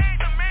 but they ain't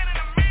the man in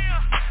the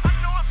mirror. I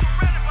know I'm so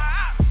ready for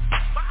out,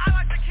 but I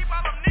like to keep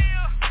all them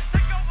near.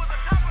 Take over the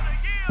top of the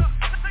year.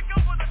 Take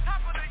over the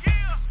top of the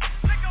year.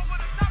 Take over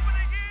the top of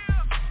the year.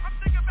 I'm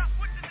thinking about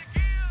switching the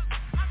gears.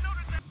 I know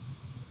that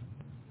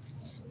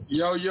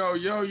Yo, yo,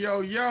 yo,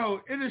 yo,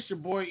 yo. It is your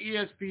boy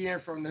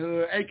ESPN from the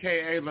hood,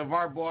 a.k.a.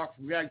 LeVar Ball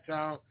from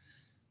Yanktown,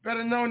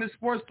 better known as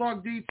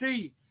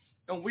SportsTalkDT.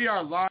 And we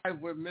are live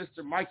with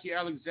Mr. Mikey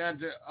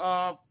Alexander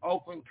of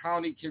Oakland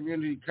County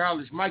Community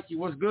College. Mikey,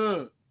 what's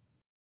good?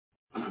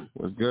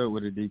 What's good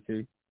with it,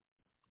 DT?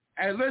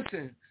 Hey,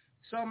 listen.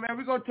 So, man,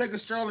 we're going to take a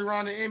stroll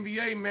around the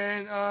NBA,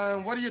 man.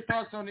 What are your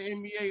thoughts on the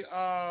NBA?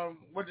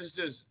 What is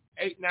this,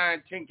 8,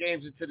 9, 10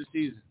 games into the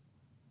season?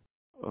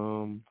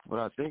 What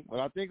I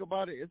think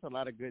about it, it's a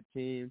lot of good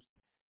teams.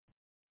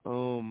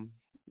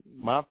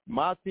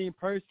 My team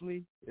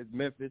personally is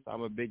Memphis.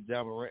 I'm a big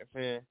Ja Morant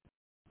fan.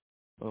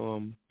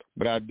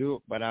 But I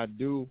do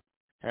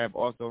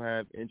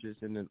have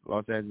interest in the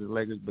Los Angeles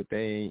Lakers, but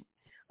they ain't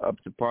up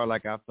to par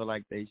like I feel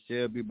like they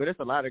should be. But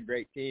it's a lot of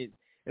great teams,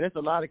 and it's a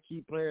lot of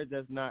key players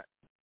that's not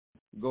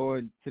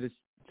going to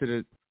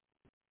the.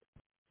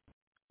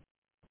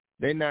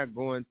 They're not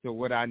going to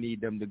what I need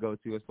them to go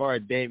to. As far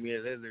as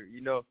Damian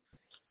Lillard,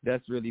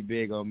 that's really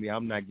big on me.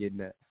 I'm not getting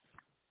that.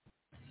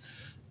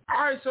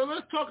 All right, so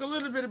let's talk a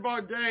little bit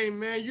about Dame,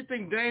 man. You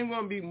think Dame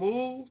going to be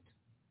moved?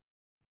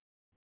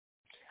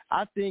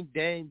 I think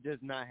Dame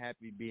just not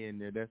happy being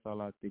there. That's all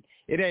I think.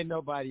 It ain't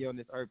nobody on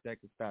this earth that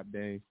can stop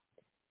Dame.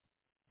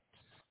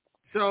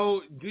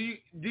 So do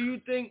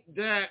you think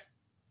that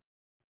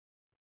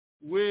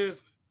with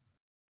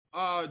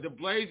the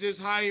Blazers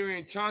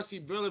hiring Chauncey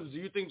Billups, do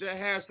you think that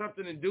has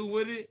something to do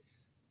with it?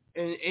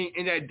 And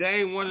that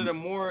Dame wanted a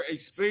more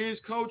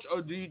experienced coach,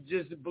 or do you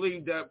just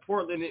believe that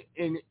Portland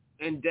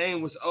and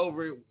Dame was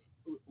over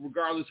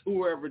regardless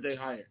whoever they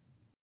hired?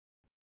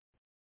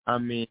 I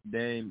mean,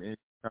 Dame and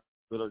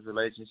Billups'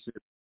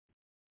 relationship,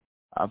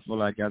 I feel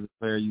like as a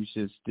player you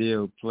should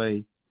still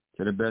play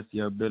to the best of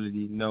your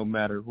ability no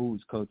matter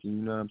who's coaching,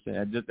 you know what I'm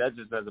saying? That's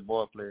just as a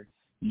ball player.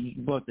 You're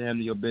supposed to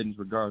handle your business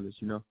regardless,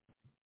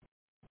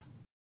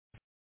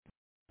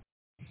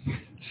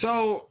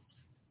 So,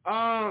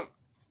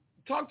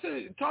 talk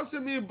to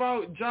me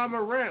about Ja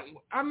Morant.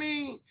 I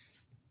mean,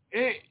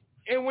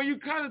 and when you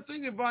kind of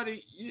think about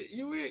it,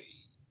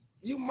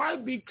 you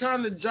might be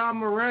kind of Ja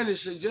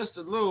Morant-ish just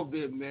a little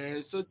bit,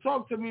 man. So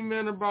talk to me,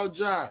 man, about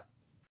Ja.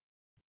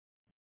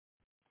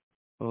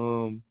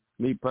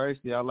 Me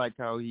personally, I like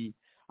how he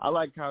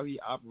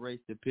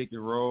operates the pick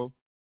and roll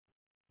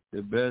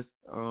the best.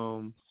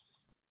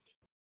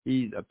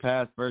 He's a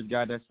pass first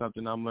guy. That's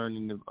something I'm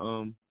learning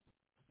to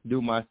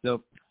do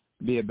myself,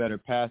 be a better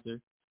passer.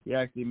 He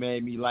actually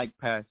made me like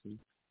passing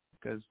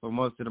because for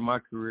most of my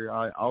career,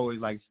 I always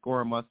like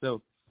scoring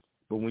myself.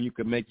 But when you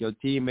can make your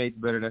teammates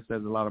better, that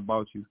says a lot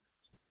about you.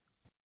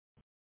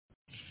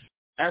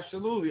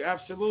 Absolutely,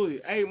 absolutely.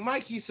 Hey,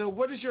 Mikey, so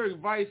what is your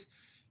advice,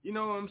 you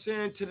know what I'm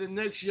saying, to the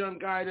next young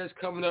guy that's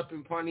coming up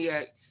in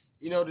Pontiac,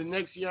 the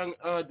next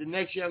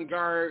young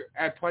guard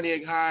at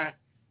Pontiac High,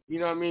 you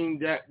know what I mean,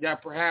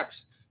 that perhaps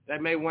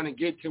that may want to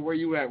get to where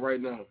you at right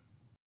now?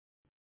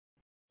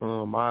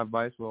 My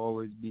advice will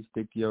always be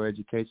stick to your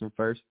education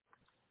first,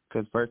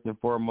 because first and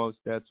foremost,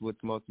 that's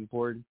what's most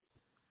important.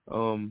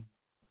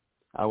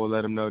 I will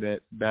let them know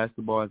that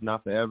basketball is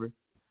not forever.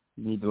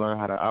 You need to learn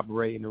how to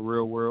operate in the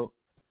real world,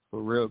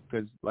 for real,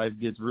 because life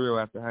gets real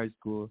after high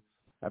school.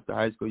 After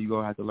high school, you're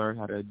going to have to learn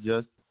how to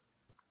adjust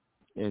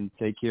and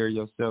take care of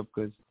yourself,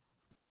 because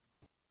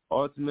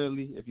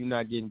ultimately, if you're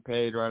not getting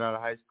paid right out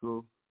of high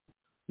school,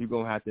 you're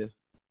going to have to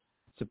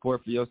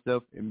support for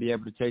yourself and be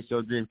able to chase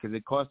your dream, because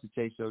it costs to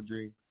chase your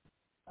dream.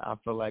 I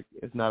feel like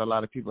it's not a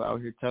lot of people out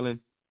here telling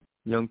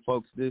young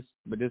folks this,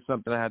 but it's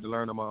something I had to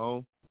learn on my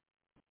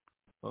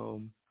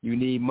own. You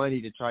need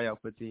money to try out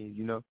for teams,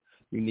 You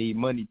need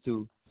money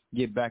to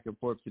get back and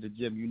forth to the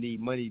gym. You need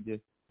money to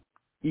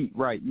eat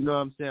right. You know what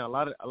I'm saying? A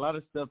lot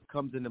of stuff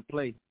comes into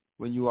play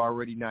when you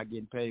already not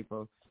getting paid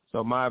for.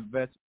 So my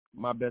best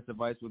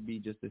advice would be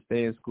just to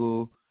stay in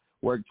school,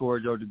 work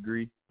towards your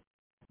degree,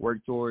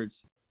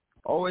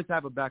 always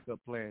have a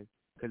backup plan,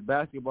 because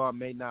basketball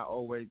may not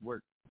always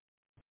work.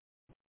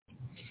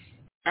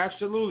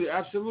 Absolutely,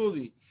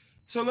 absolutely.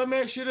 So let me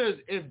ask you this.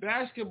 If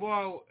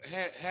basketball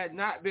had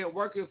not been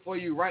working for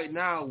you right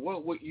now,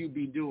 what would you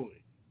be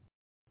doing?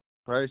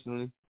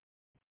 Personally,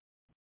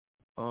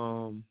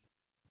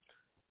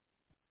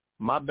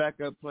 My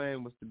backup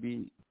plan was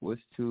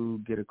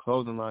to get a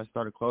clothing line,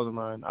 start a clothing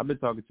line. I've been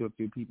talking to a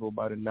few people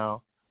about it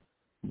now,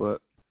 but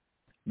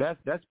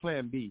that's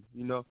plan B.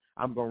 You know,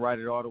 I'm gonna write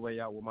it all the way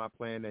out with my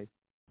plan A.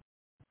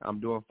 I'm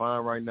doing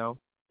fine right now,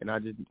 and I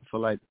just feel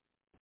like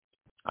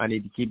I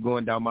need to keep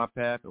going down my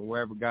path, and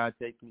wherever God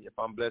takes me, if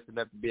I'm blessed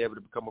enough to be able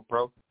to become a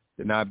pro,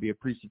 then I'd be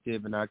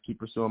appreciative and I'd keep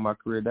pursuing my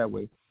career that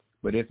way.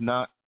 But if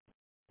not,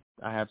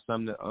 I have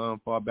something to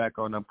fall back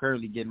on. I'm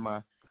currently getting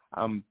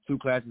I'm 2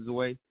 classes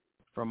away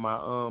from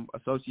my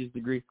associate's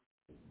degree.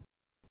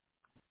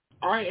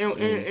 All right,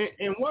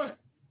 and what?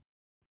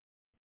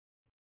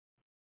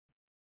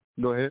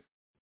 Go ahead.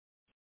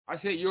 I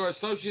said your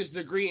associate's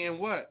degree in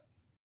what?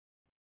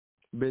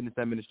 Business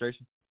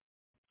administration.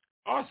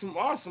 Awesome.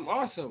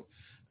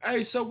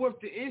 Hey, so with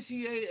the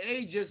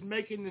NCAA just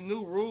making the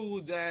new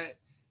rule that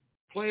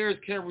players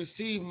can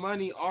receive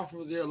money off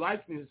of their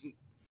likeness,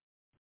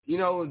 you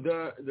know,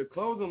 the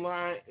clothing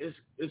line is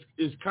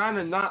kind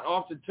of not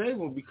off the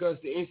table because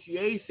the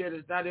NCAA said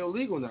it's not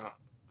illegal now.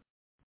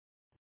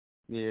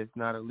 Yeah, it's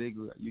not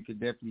illegal. You could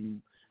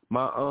definitely.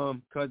 My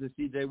cousin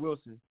C.J.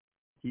 Wilson,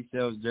 he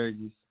sells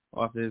jerseys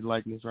off of his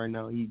likeness right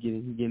now. He's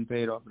getting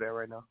paid off of that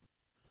right now.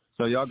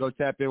 So y'all go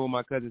tap in with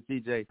my cousin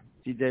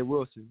C.J.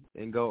 Wilson,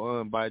 and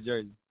go buy a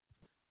jersey.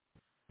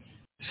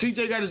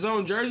 C.J. got his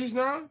own jerseys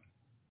now?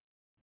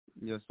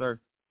 Yes, sir.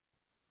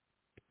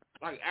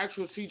 Like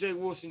actual C.J.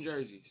 Wilson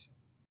jerseys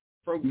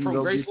from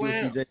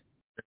Graceland?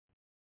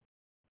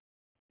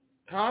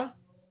 Huh?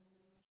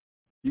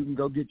 You can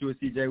go get you a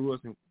C.J.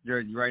 Wilson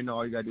jersey right now.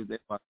 All you got to do is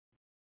buy.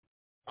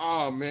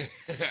 Oh, man.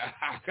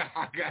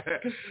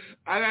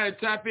 I gotta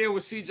tap in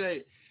with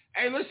C.J.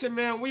 Hey, listen,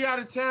 man, we out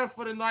of time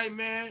for the night,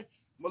 man.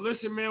 But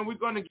listen, man, we're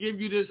going to give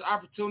you this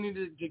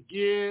opportunity to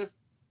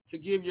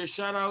give your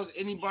shout-outs.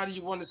 Anybody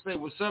you want to say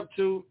what's up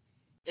to,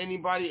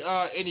 anybody,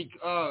 any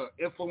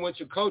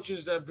influential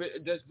coaches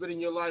that's been in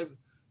your life,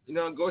 you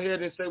know, go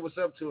ahead and say what's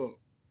up to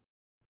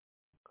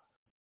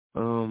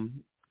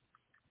them.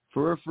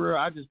 For real,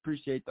 I just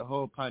appreciate the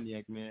whole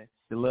Pontiac, man.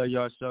 The love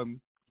y'all show me.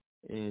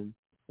 And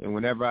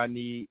whenever I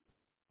need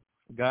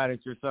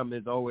guidance or something,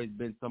 there's always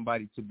been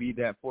somebody to be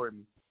that for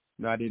me.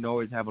 You know, I didn't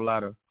always have a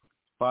lot of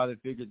father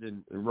figures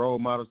and role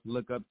models to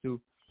look up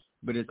to,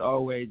 but it's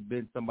always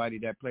been somebody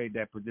that played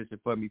that position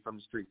for me from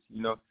the streets,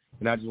 you know.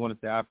 And I just want to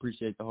say I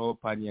appreciate the whole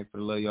Pontiac for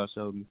the love y'all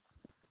showed me.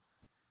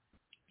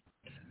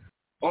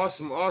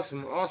 Awesome,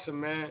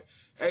 man.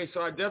 Hey,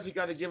 so I definitely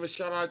got to give a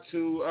shout-out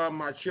to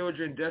my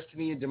children,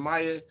 Destiny and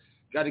Demaya.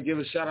 Got to give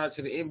a shout-out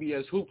to the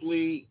NBS Hoop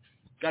League.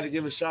 Got to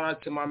give a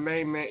shout-out to my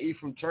main man,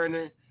 Ephraim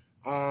Turner,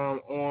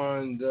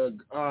 on the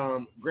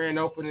grand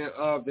opening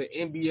of the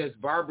NBS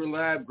Barber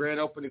Lab, grand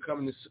opening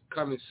coming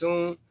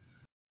soon.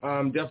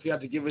 Definitely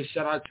have to give a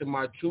shout-out to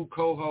my 2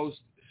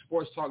 co-hosts,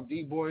 Sports Talk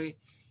D-Boy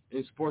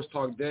and Sports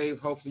Talk Dave.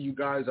 Hopefully you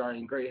guys are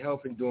in great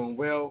health and doing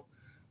well.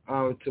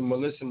 To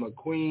Melissa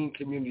McQueen,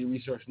 Community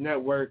Resource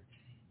Network,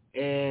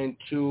 and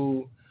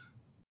to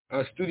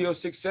Studio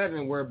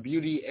 67, where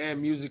beauty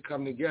and music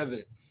come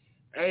together.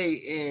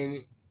 Hey,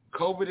 and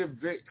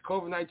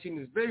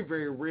COVID-19 is very,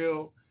 very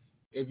real.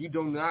 If you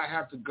do not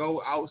have to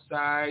go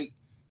outside,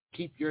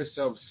 keep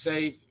yourself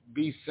safe,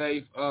 be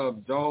safe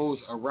of those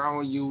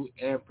around you,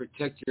 and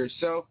protect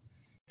yourself.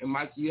 And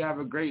Mike, you have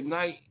a great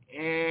night.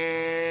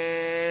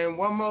 And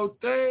one more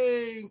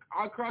thing,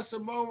 I cross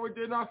them over,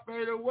 then I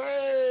fade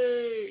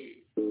away.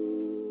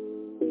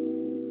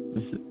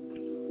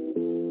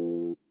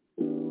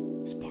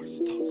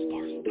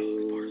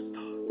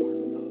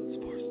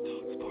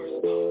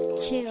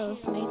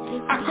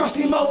 I cross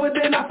him over,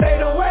 then I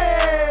fade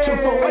away.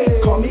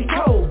 248, call me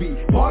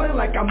Kobe. Ballin'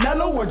 like I'm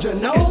Mello or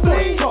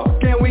Ginobili. Sports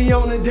Talk, and we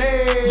on the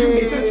day. You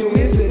need to tune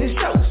into this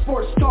show.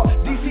 Sports Talk,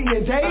 DC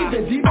and Dave,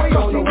 and D-Boy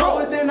on the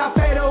road, then I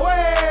fade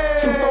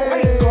away.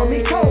 248, call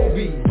me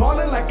Kobe.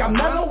 Ballin' like I'm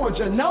Mello or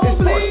Ginobili.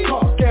 Sports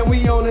Talk, and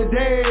we on the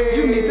day.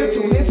 You need to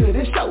tune into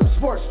this show.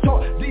 Sports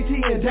Talk,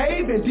 DT and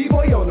Dave, and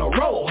D-Boy on the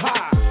road.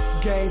 Ha!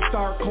 Game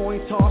start,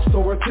 coin toss,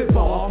 or a tip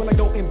off. When I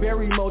go in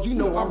Barry mode, you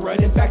know I'm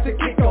running back to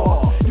kick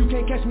off. You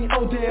can't catch me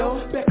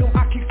Odell, Beckham,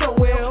 I kick so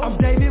well. I'm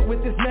David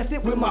with this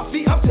method, with my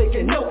feet, I'm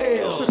taking no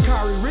L.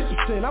 Sha'Carri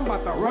Richardson, I'm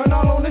about to run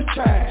all on this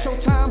track.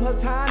 Showtime,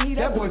 her time,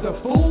 that boy's a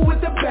fool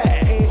with the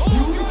bag.